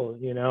cool.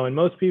 You know, and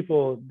most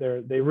people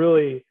they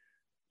really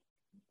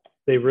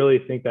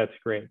think that's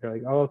great. They're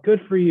like, oh,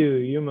 good for you.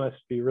 You must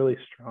be really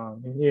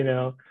strong, you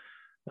know?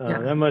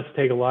 That must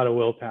take a lot of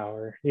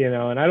willpower,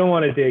 and I don't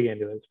want to dig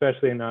into it,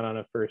 especially not on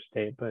a first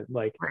date, but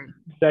like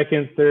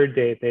second, third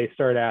date, they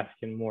start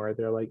asking more.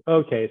 They're like,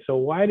 okay, so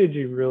why did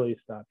you really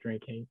stop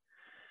drinking?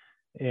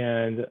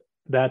 And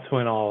that's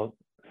when I'll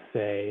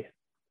say,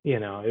 it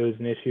was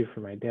an issue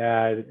for my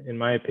dad. In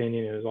my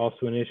opinion, it was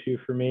also an issue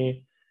for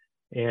me.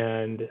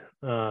 And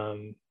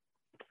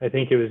I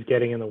think it was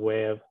getting in the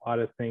way of a lot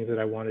of things that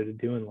I wanted to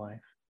do in life.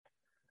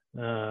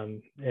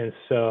 And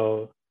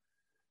so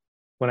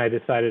when I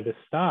decided to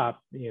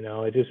stop,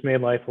 it just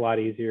made life a lot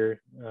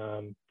easier.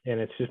 And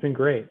it's just been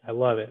great. I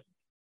love it,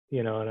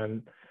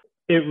 and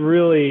it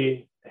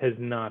really has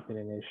not been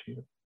an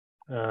issue.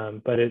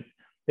 But it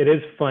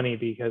is funny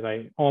because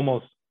I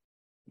almost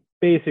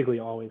basically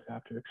always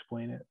have to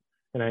explain it.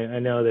 And I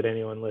know that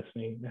anyone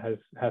listening has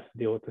to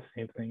deal with the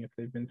same thing if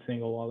they've been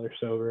single while they're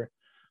sober.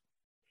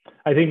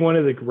 I think one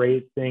of the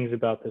great things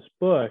about this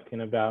book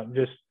and about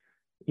just,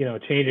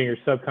 changing your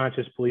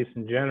subconscious beliefs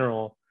in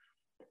general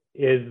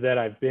is that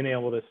I've been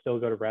able to still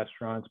go to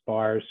restaurants,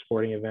 bars,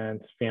 sporting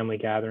events, family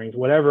gatherings,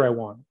 whatever I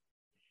want.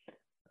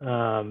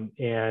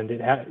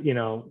 And I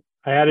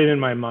had it in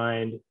my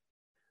mind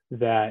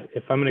that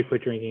if I'm going to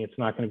quit drinking, it's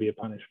not going to be a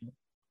punishment.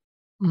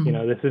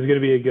 Mm-hmm. This is going to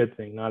be a good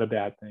thing, not a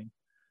bad thing.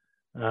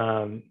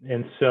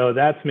 And so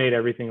that's made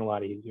everything a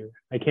lot easier.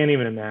 I can't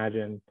even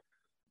imagine.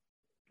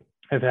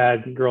 I've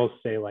had girls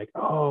say like,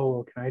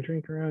 oh, can I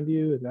drink around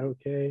you? Is that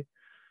okay?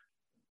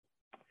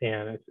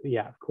 And it's,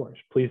 yeah, of course,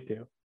 please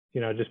do.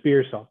 Just be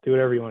yourself, do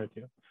whatever you want to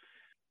do.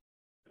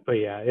 But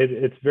yeah,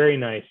 it's very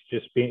nice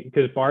just being,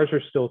 because bars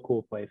are still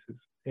cool places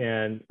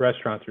and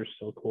restaurants are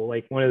still cool.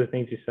 Like one of the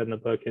things you said in the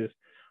book is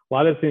a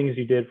lot of things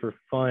you did for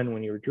fun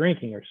when you were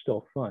drinking are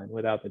still fun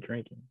without the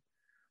drinking.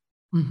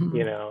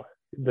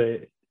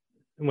 Mm-hmm.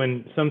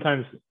 When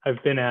sometimes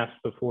I've been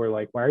asked before,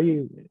 like, why are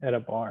you at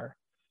a bar?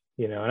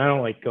 And I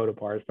don't like go to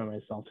bars by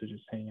myself to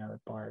just hang out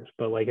at bars.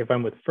 But like if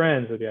I'm with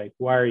friends, I'd be like,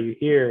 why are you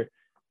here?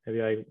 I'd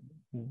be like,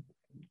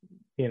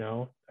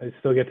 I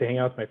still get to hang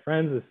out with my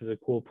friends. This is a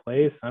cool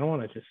place. I don't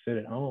want to just sit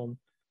at home.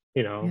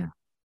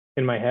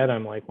 In my head,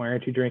 I'm like, why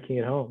aren't you drinking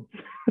at home?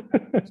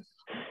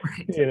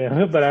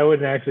 Right. But I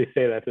wouldn't actually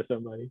say that to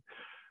somebody.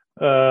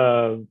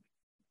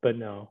 But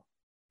no,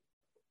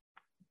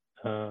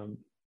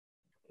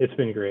 it's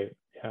been great.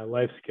 Yeah,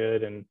 life's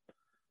good. And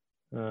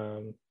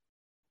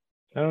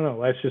I don't know,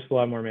 life's just a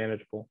lot more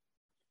manageable.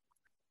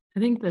 I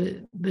think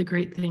the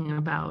great thing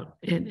about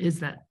it is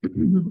that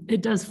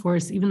it does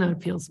force, even though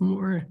it feels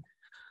more,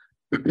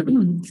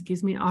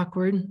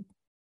 awkward,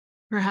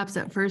 perhaps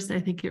at first, I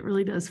think it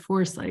really does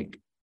force like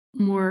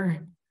more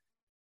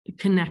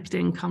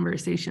connecting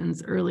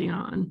conversations early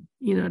on.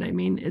 You know what I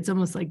mean? It's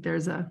almost like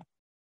there's a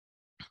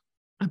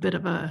bit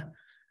of a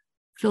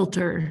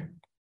filter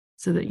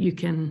so that you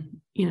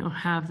can,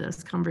 have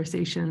those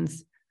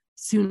conversations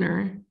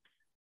sooner.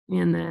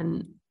 And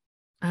then,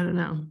 I don't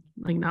know,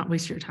 like not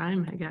waste your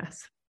time, I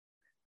guess.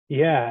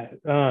 Yeah,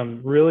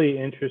 really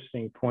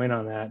interesting point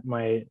on that.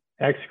 My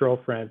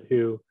ex-girlfriend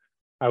who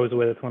I was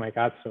with when I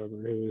got sober,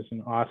 who was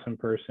an awesome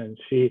person,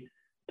 she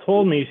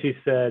told me, she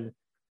said,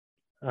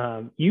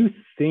 you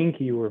think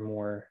you were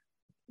more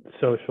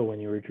social when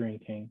you were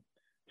drinking.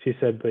 She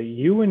said, but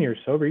you, when you're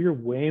sober, you're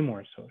way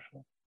more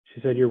social.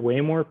 She said, you're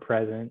way more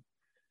present.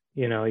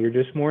 You're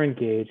just more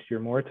engaged. You're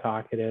more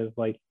talkative.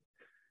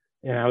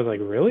 And I was like,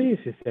 really?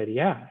 She said,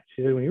 yeah.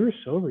 She said, when you were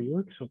sober, you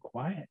were so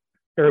quiet.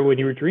 Or when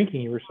you were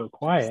drinking, you were so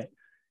quiet.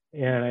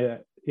 And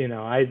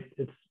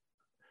it's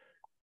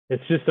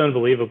just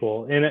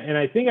unbelievable. And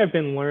I think I've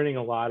been learning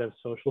a lot of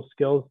social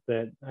skills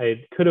that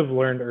I could have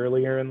learned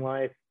earlier in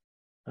life.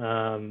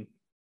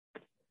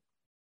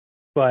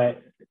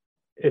 But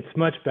it's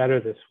much better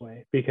this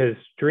way because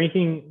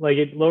drinking, like,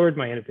 it lowered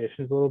my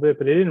inhibitions a little bit,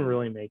 but it didn't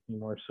really make me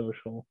more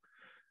social.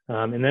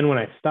 And then when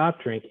I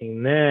stopped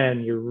drinking,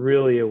 then you're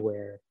really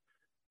aware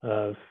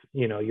of,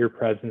 your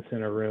presence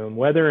in a room,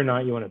 whether or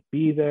not you want to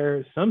be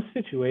there. Some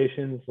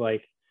situations,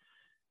 like,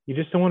 you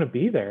just don't want to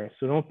be there.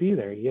 So don't be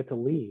there. You get to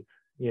leave.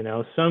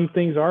 Some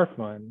things are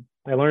fun.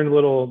 I learned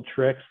little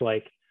tricks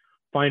like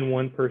find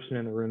one person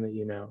in the room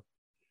that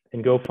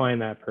and go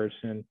find that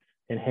person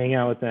and hang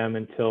out with them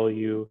until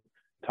you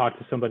talk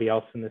to somebody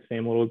else in the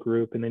same little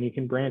group. And then you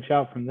can branch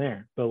out from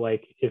there. But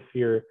like if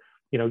you're,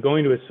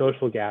 going to a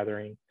social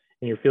gathering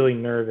and you're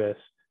feeling nervous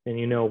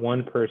and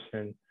one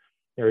person,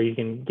 or you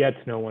can get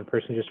to know one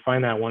person, just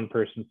find that one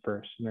person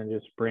first and then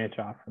just branch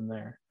off from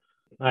there.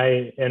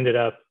 I ended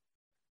up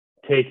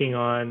taking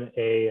on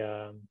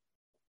a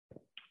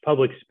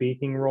public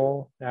speaking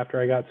role after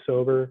I got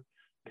sober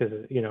because,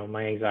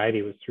 my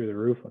anxiety was through the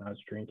roof when I was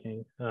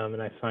drinking.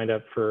 And I signed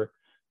up for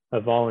a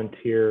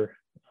volunteer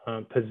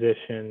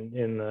position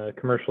in the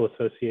commercial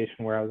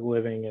association where I was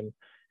living and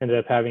ended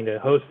up having to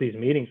host these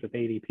meetings with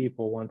 80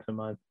 people once a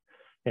month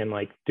and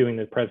like doing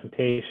the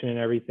presentation and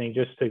everything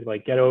just to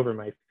like get over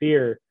my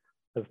fear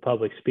of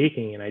public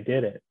speaking. And I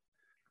did it.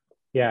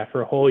 Yeah,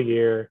 for a whole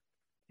year.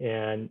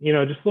 And,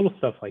 just little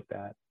stuff like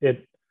that.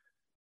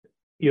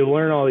 You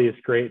learn all these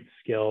great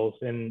skills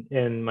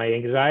and my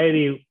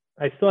anxiety,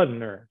 I still had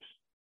nerves.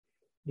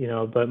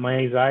 but my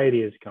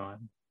anxiety is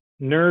gone.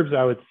 Nerves,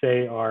 I would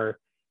say, are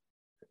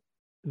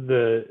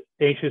the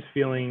anxious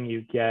feeling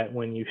you get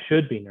when you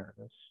should be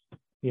nervous,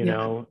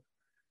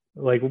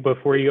 like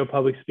before you go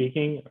public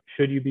speaking,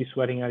 should you be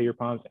sweating out of your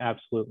palms?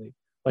 Absolutely.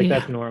 Like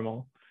that's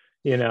normal,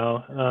 if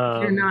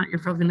you're not, you're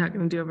probably not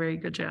going to do a very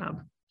good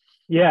job.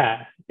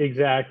 Yeah,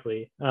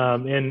 exactly.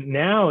 And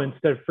now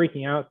instead of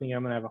freaking out thinking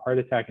I'm going to have a heart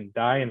attack and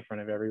die in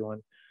front of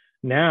everyone,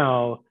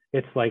 now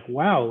it's like,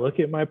 wow, look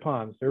at my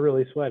palms, they're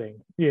really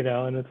sweating,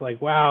 and it's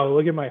like, wow,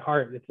 look at my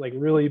heart, it's like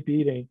really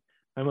beating,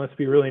 I must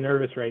be really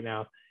nervous right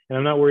now, and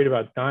I'm not worried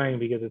about dying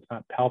because it's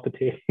not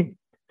palpitating.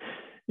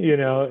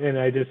 And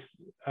I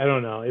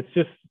don't know,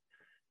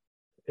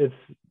 it's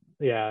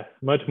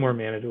much more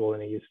manageable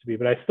than it used to be,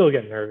 but I still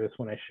get nervous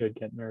when I should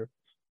get nervous.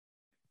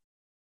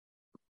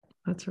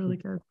 That's really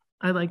good.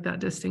 I like that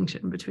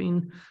distinction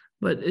between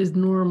what is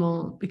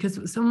normal,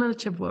 because so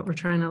much of what we're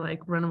trying to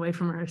like run away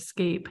from or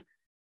escape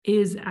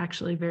is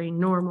actually very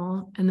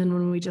normal. And then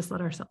when we just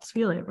let ourselves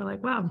feel it, we're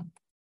like, wow,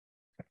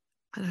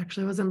 that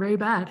actually wasn't very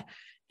bad.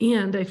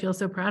 And I feel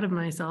so proud of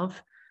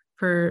myself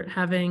for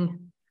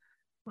having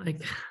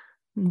like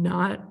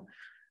not,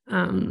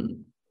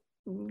 done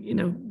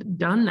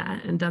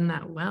that and done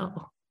that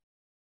well.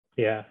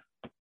 Yeah,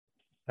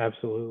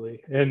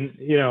 absolutely. And,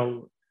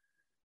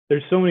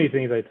 there's so many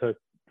things I took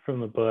from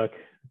the book,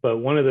 but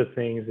one of the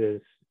things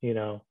is,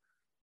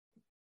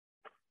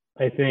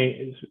 I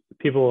think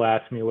people will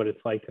ask me what it's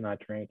like to not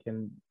drink.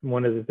 And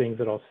one of the things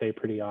that I'll say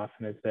pretty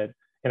often is that,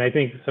 and I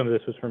think some of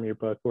this was from your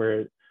book,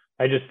 where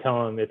I just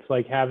tell them it's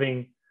like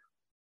having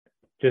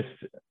just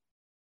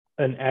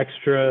an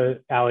extra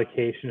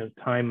allocation of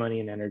time, money,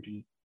 and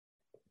energy.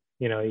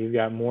 You've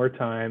got more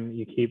time,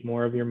 you keep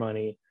more of your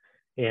money,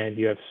 and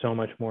you have so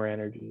much more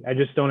energy. I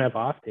just don't have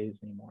off days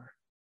anymore,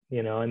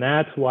 and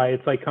that's why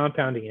it's like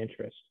compounding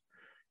interest.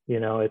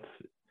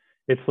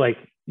 It's like,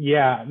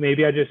 yeah,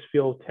 maybe I just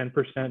feel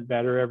 10%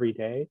 better every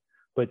day,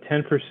 but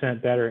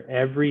 10% better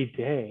every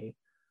day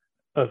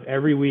of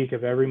every week,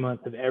 of every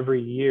month, of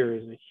every year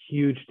is a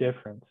huge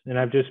difference. And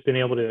I've just been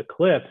able to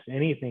eclipse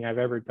anything I've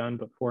ever done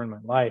before in my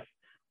life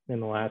in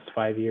the last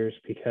 5 years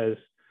because,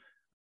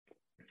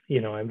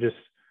 I'm just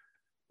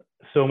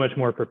so much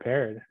more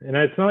prepared. And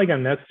it's not like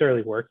I'm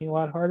necessarily working a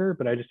lot harder,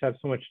 but I just have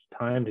so much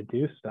time to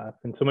do stuff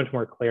and so much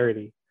more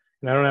clarity.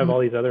 And I don't have all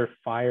these other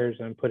fires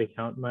I'm putting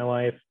out in my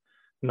life.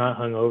 I'm not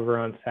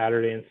hungover on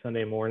Saturday and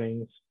Sunday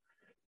mornings.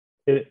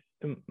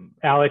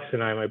 Alex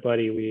and I, my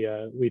buddy,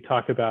 we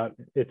talk about,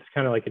 it's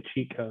kind of like a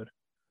cheat code.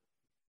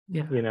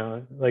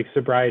 Yeah. Like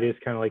sobriety is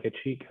kind of like a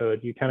cheat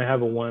code. You kind of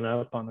have a one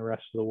up on the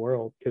rest of the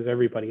world because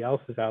everybody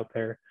else is out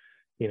there,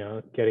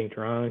 getting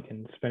drunk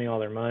and spending all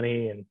their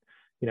money and,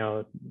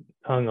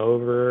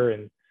 hungover,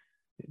 and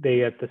they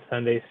get the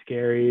Sunday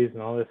scaries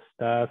and all this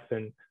stuff.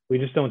 And we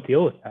just don't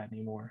deal with that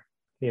anymore.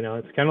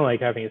 It's kind of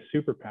like having a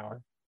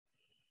superpower.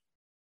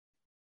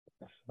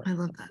 I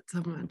love that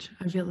so much.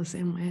 I feel the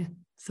same way.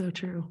 So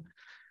true.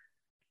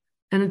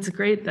 And it's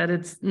great that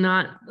it's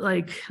not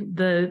like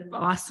the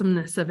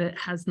awesomeness of it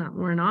has not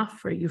worn off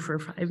for you for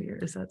 5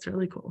 years. That's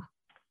really cool.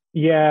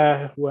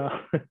 Yeah,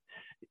 well,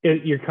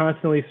 you're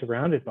constantly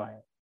surrounded by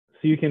it.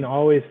 So you can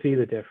always see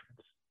the difference.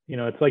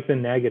 It's like the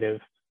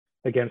negative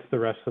against the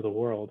rest of the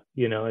world.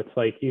 It's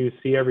like you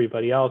see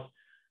everybody else.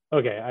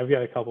 Okay, I've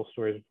got a couple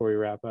stories before we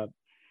wrap up.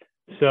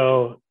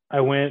 So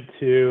I went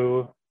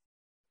to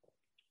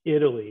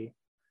Italy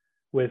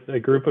with a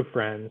group of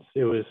friends.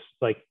 It was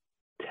like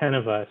 10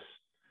 of us.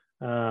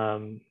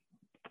 And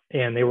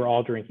they were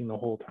all drinking the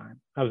whole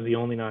time. I was the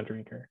only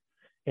non-drinker,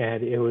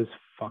 and it was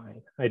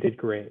fine. I did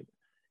great.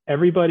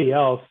 Everybody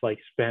else like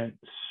spent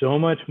so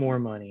much more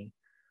money.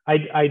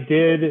 I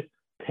did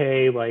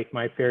pay like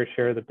my fair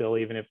share of the bill,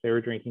 even if they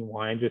were drinking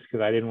wine, just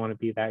because I didn't want to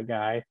be that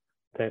guy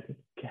that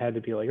had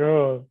to be like,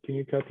 oh, can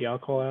you cut the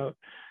alcohol out?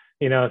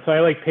 So I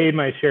like paid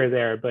my share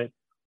there, but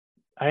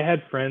I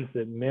had friends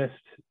that missed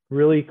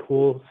really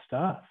cool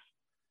stuff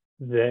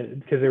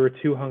because they were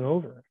too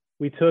hungover.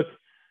 We took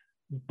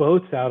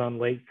boats out on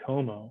Lake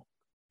Como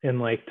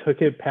and like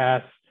took it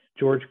past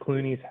George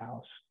Clooney's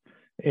house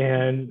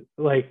and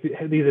like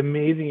had these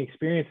amazing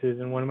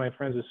experiences. And one of my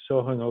friends was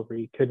so hungover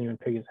he couldn't even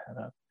pick his head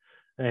up.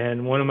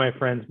 And one of my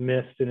friends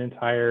missed an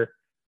entire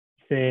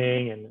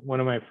thing. And one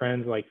of my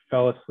friends like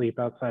fell asleep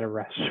outside a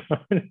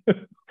restaurant.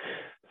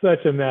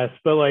 Such a mess.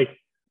 But like,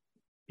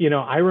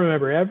 I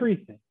remember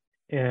everything.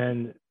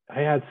 And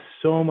I had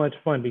so much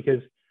fun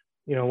because,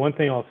 one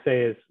thing I'll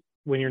say is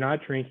when you're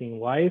not drinking,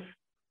 life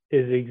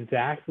is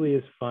exactly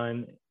as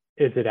fun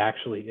as it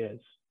actually is.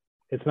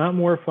 It's not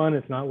more fun.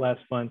 It's not less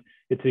fun.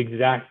 It's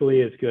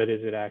exactly as good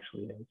as it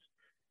actually is,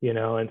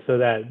 And so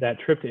that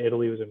trip to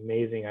Italy was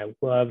amazing. I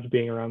loved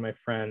being around my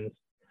friends.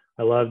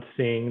 I loved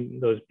seeing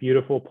those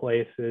beautiful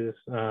places.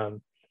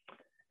 And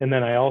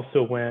then I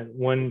also went,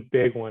 one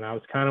big one I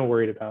was kind of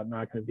worried about,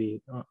 not going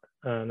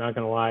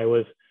to lie,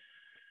 was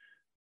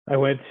I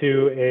went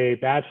to a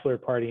bachelor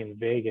party in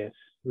Vegas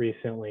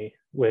recently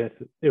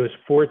it was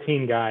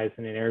 14 guys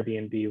in an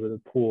Airbnb with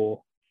a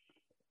pool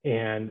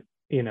and,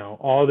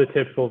 all the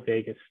typical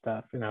Vegas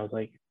stuff. And I was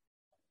like,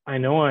 I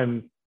know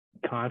I'm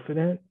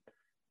confident,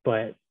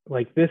 but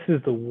like this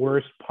is the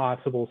worst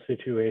possible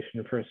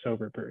situation for a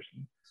sober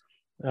person.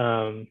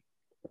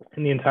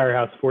 In the entire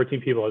house,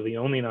 14 people, I was the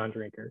only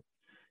non-drinker.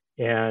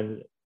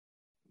 And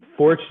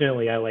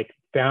fortunately, I like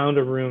found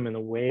a room in the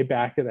way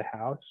back of the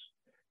house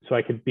so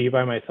I could be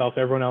by myself.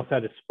 Everyone else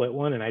had to split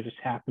one, and I just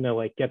happened to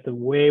like get the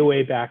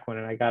way back one,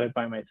 and I got it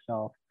by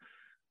myself.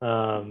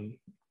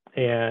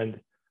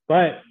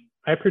 But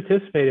I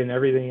participated in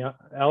everything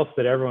else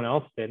that everyone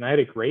else did, and I had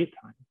a great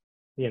time.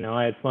 You know,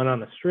 I had fun on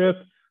the strip.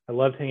 I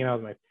loved hanging out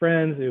with my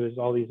friends. It was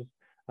all these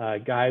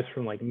guys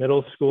from like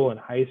middle school and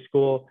high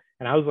school,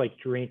 and I was like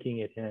drinking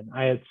it in.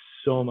 I had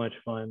so much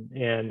fun,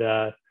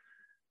 and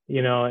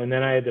you know, and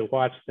then I had to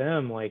watch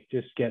them like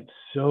just get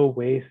so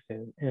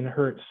wasted and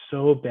hurt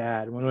so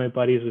bad. One of my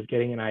buddies was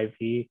getting an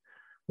IV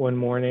one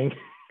morning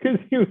because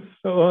he was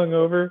so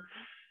hungover.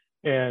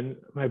 And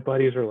my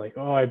buddies were like,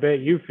 "Oh, I bet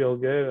you feel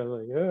good." I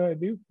was like, "Oh, I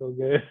do feel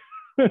good."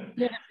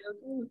 Yeah, I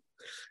feel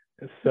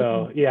good.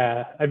 So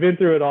yeah, I've been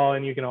through it all,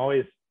 and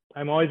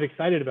I'm always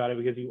excited about it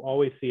because you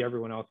always see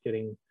everyone else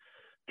getting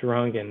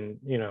drunk and,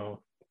 you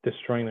know,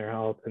 destroying their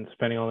health and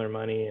spending all their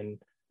money and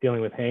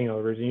dealing with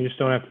hangovers, and you just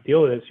don't have to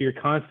deal with it. So you're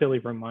constantly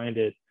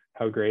reminded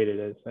how great it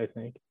is, I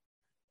think.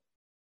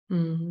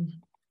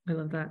 I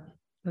love that.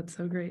 That's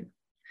so great.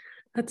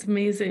 That's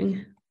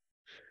amazing.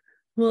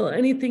 Well,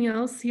 anything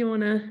else you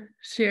want to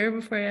share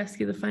before I ask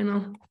you the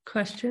final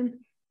question?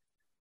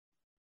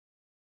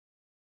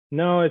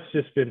 No, it's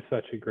just been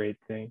such a great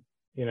thing.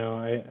 You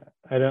know,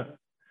 I don't,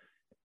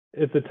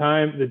 at the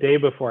time, the day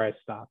before I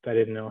stopped, I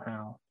didn't know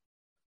how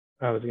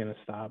I was going to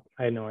stop.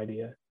 I had no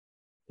idea,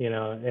 you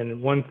know,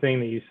 and one thing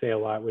that you say a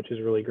lot, which is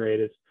really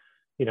great, is,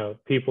 you know,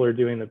 people are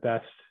doing the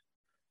best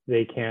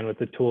they can with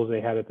the tools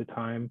they had at the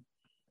time.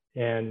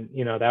 And,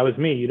 you know, that was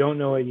me. You don't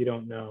know what you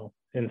don't know.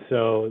 And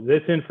so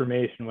this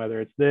information,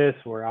 whether it's this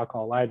or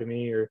Alcohol Lied to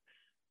Me or,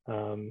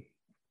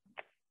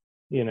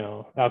 you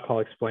know, Alcohol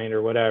Explained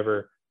or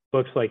whatever,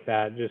 books like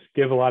that just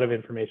give a lot of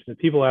information that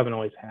people haven't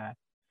always had.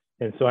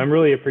 And so I'm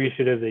really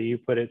appreciative that you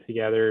put it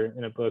together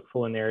in a book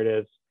full of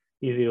narratives,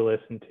 easy to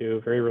listen to,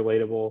 very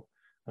relatable.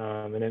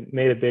 And it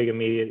made a big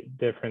immediate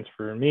difference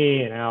for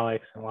me and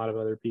Alex and a lot of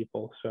other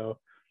people. So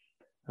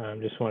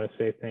just want to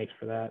say thanks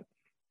for that.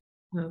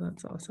 Oh,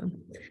 that's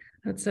awesome.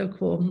 That's so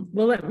cool.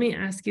 Well, let me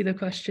ask you the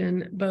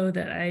question, Bo,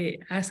 that I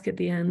ask at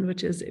the end,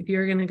 which is if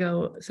you're going to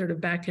go sort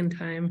of back in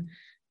time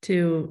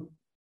to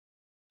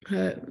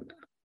a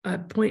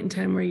point in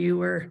time where you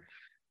were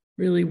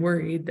really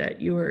worried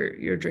that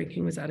your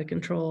drinking was out of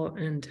control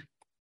and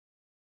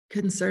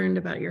concerned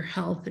about your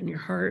health and your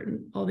heart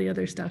and all the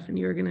other stuff, and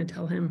you were going to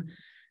tell him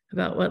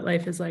about what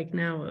life is like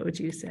now, what would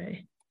you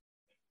say?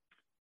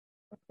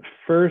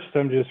 First,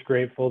 I'm just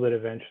grateful that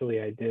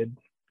eventually I did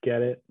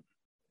get it.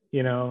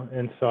 You know,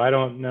 and so I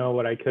don't know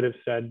what I could have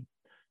said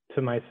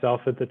to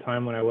myself at the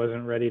time when I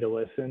wasn't ready to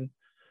listen.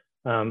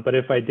 But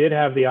if I did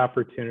have the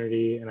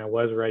opportunity and I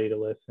was ready to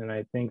listen,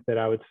 I think that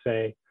I would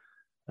say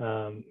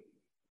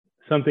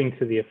something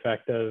to the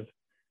effect of,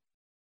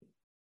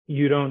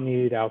 you don't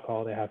need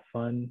alcohol to have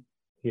fun.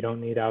 You don't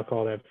need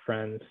alcohol to have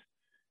friends.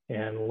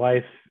 And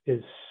life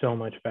is so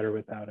much better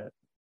without it.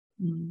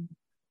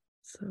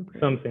 So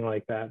great. Something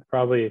like that.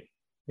 Probably,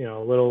 you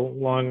know, a little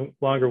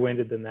longer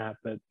winded than that,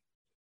 but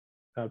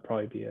that would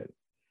probably be it.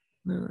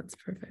 No, that's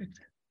perfect.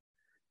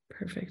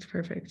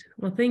 Perfect.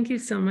 Well, thank you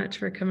so much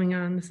for coming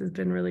on. This has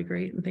been really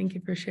great. And thank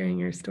you for sharing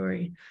your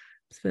story.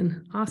 It's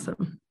been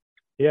awesome.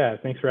 Yeah,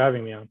 thanks for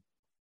having me on.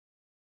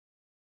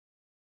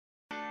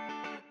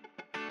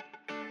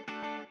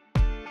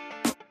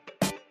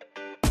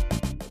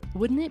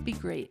 Wouldn't it be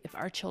great if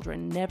our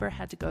children never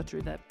had to go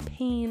through the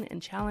pain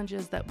and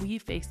challenges that we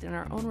faced in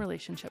our own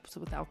relationships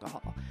with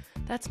alcohol?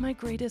 That's my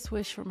greatest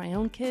wish for my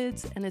own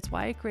kids, and it's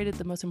why I created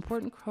the most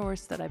important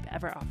course that I've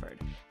ever offered,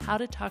 How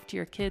to Talk to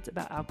Your Kids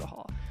About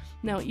Alcohol.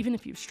 Now, even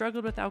if you've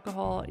struggled with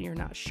alcohol and you're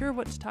not sure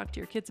what to talk to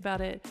your kids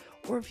about it,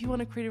 or if you want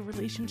to create a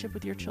relationship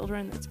with your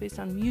children that's based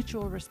on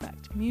mutual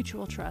respect,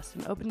 mutual trust,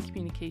 and open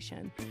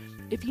communication,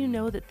 if you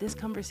know that this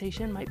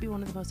conversation might be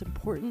one of the most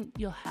important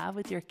you'll have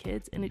with your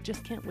kids and it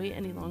just can't wait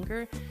any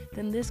longer,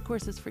 then this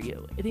course is for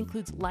you. It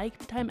includes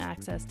lifetime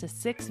access to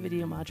 6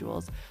 video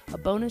modules, a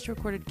bonus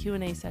recorded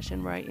Q&A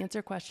session where I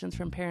answer questions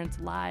from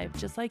parents live,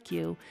 just like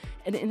you,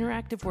 an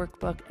interactive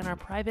workbook, and our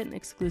private and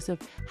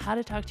exclusive How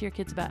to Talk to Your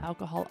Kids About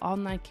Alcohol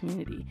online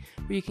community,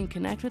 where you can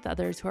connect with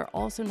others who are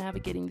also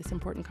navigating this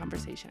important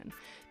conversation.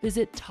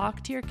 Visit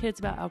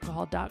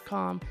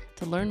talktoyourkidsaboutAlcohol.com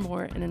to learn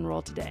more and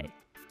enroll today.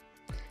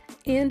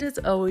 And as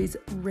always,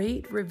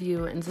 rate,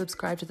 review, and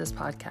subscribe to this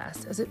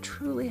podcast, as it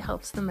truly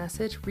helps the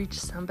message reach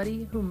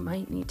somebody who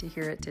might need to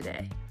hear it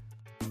today.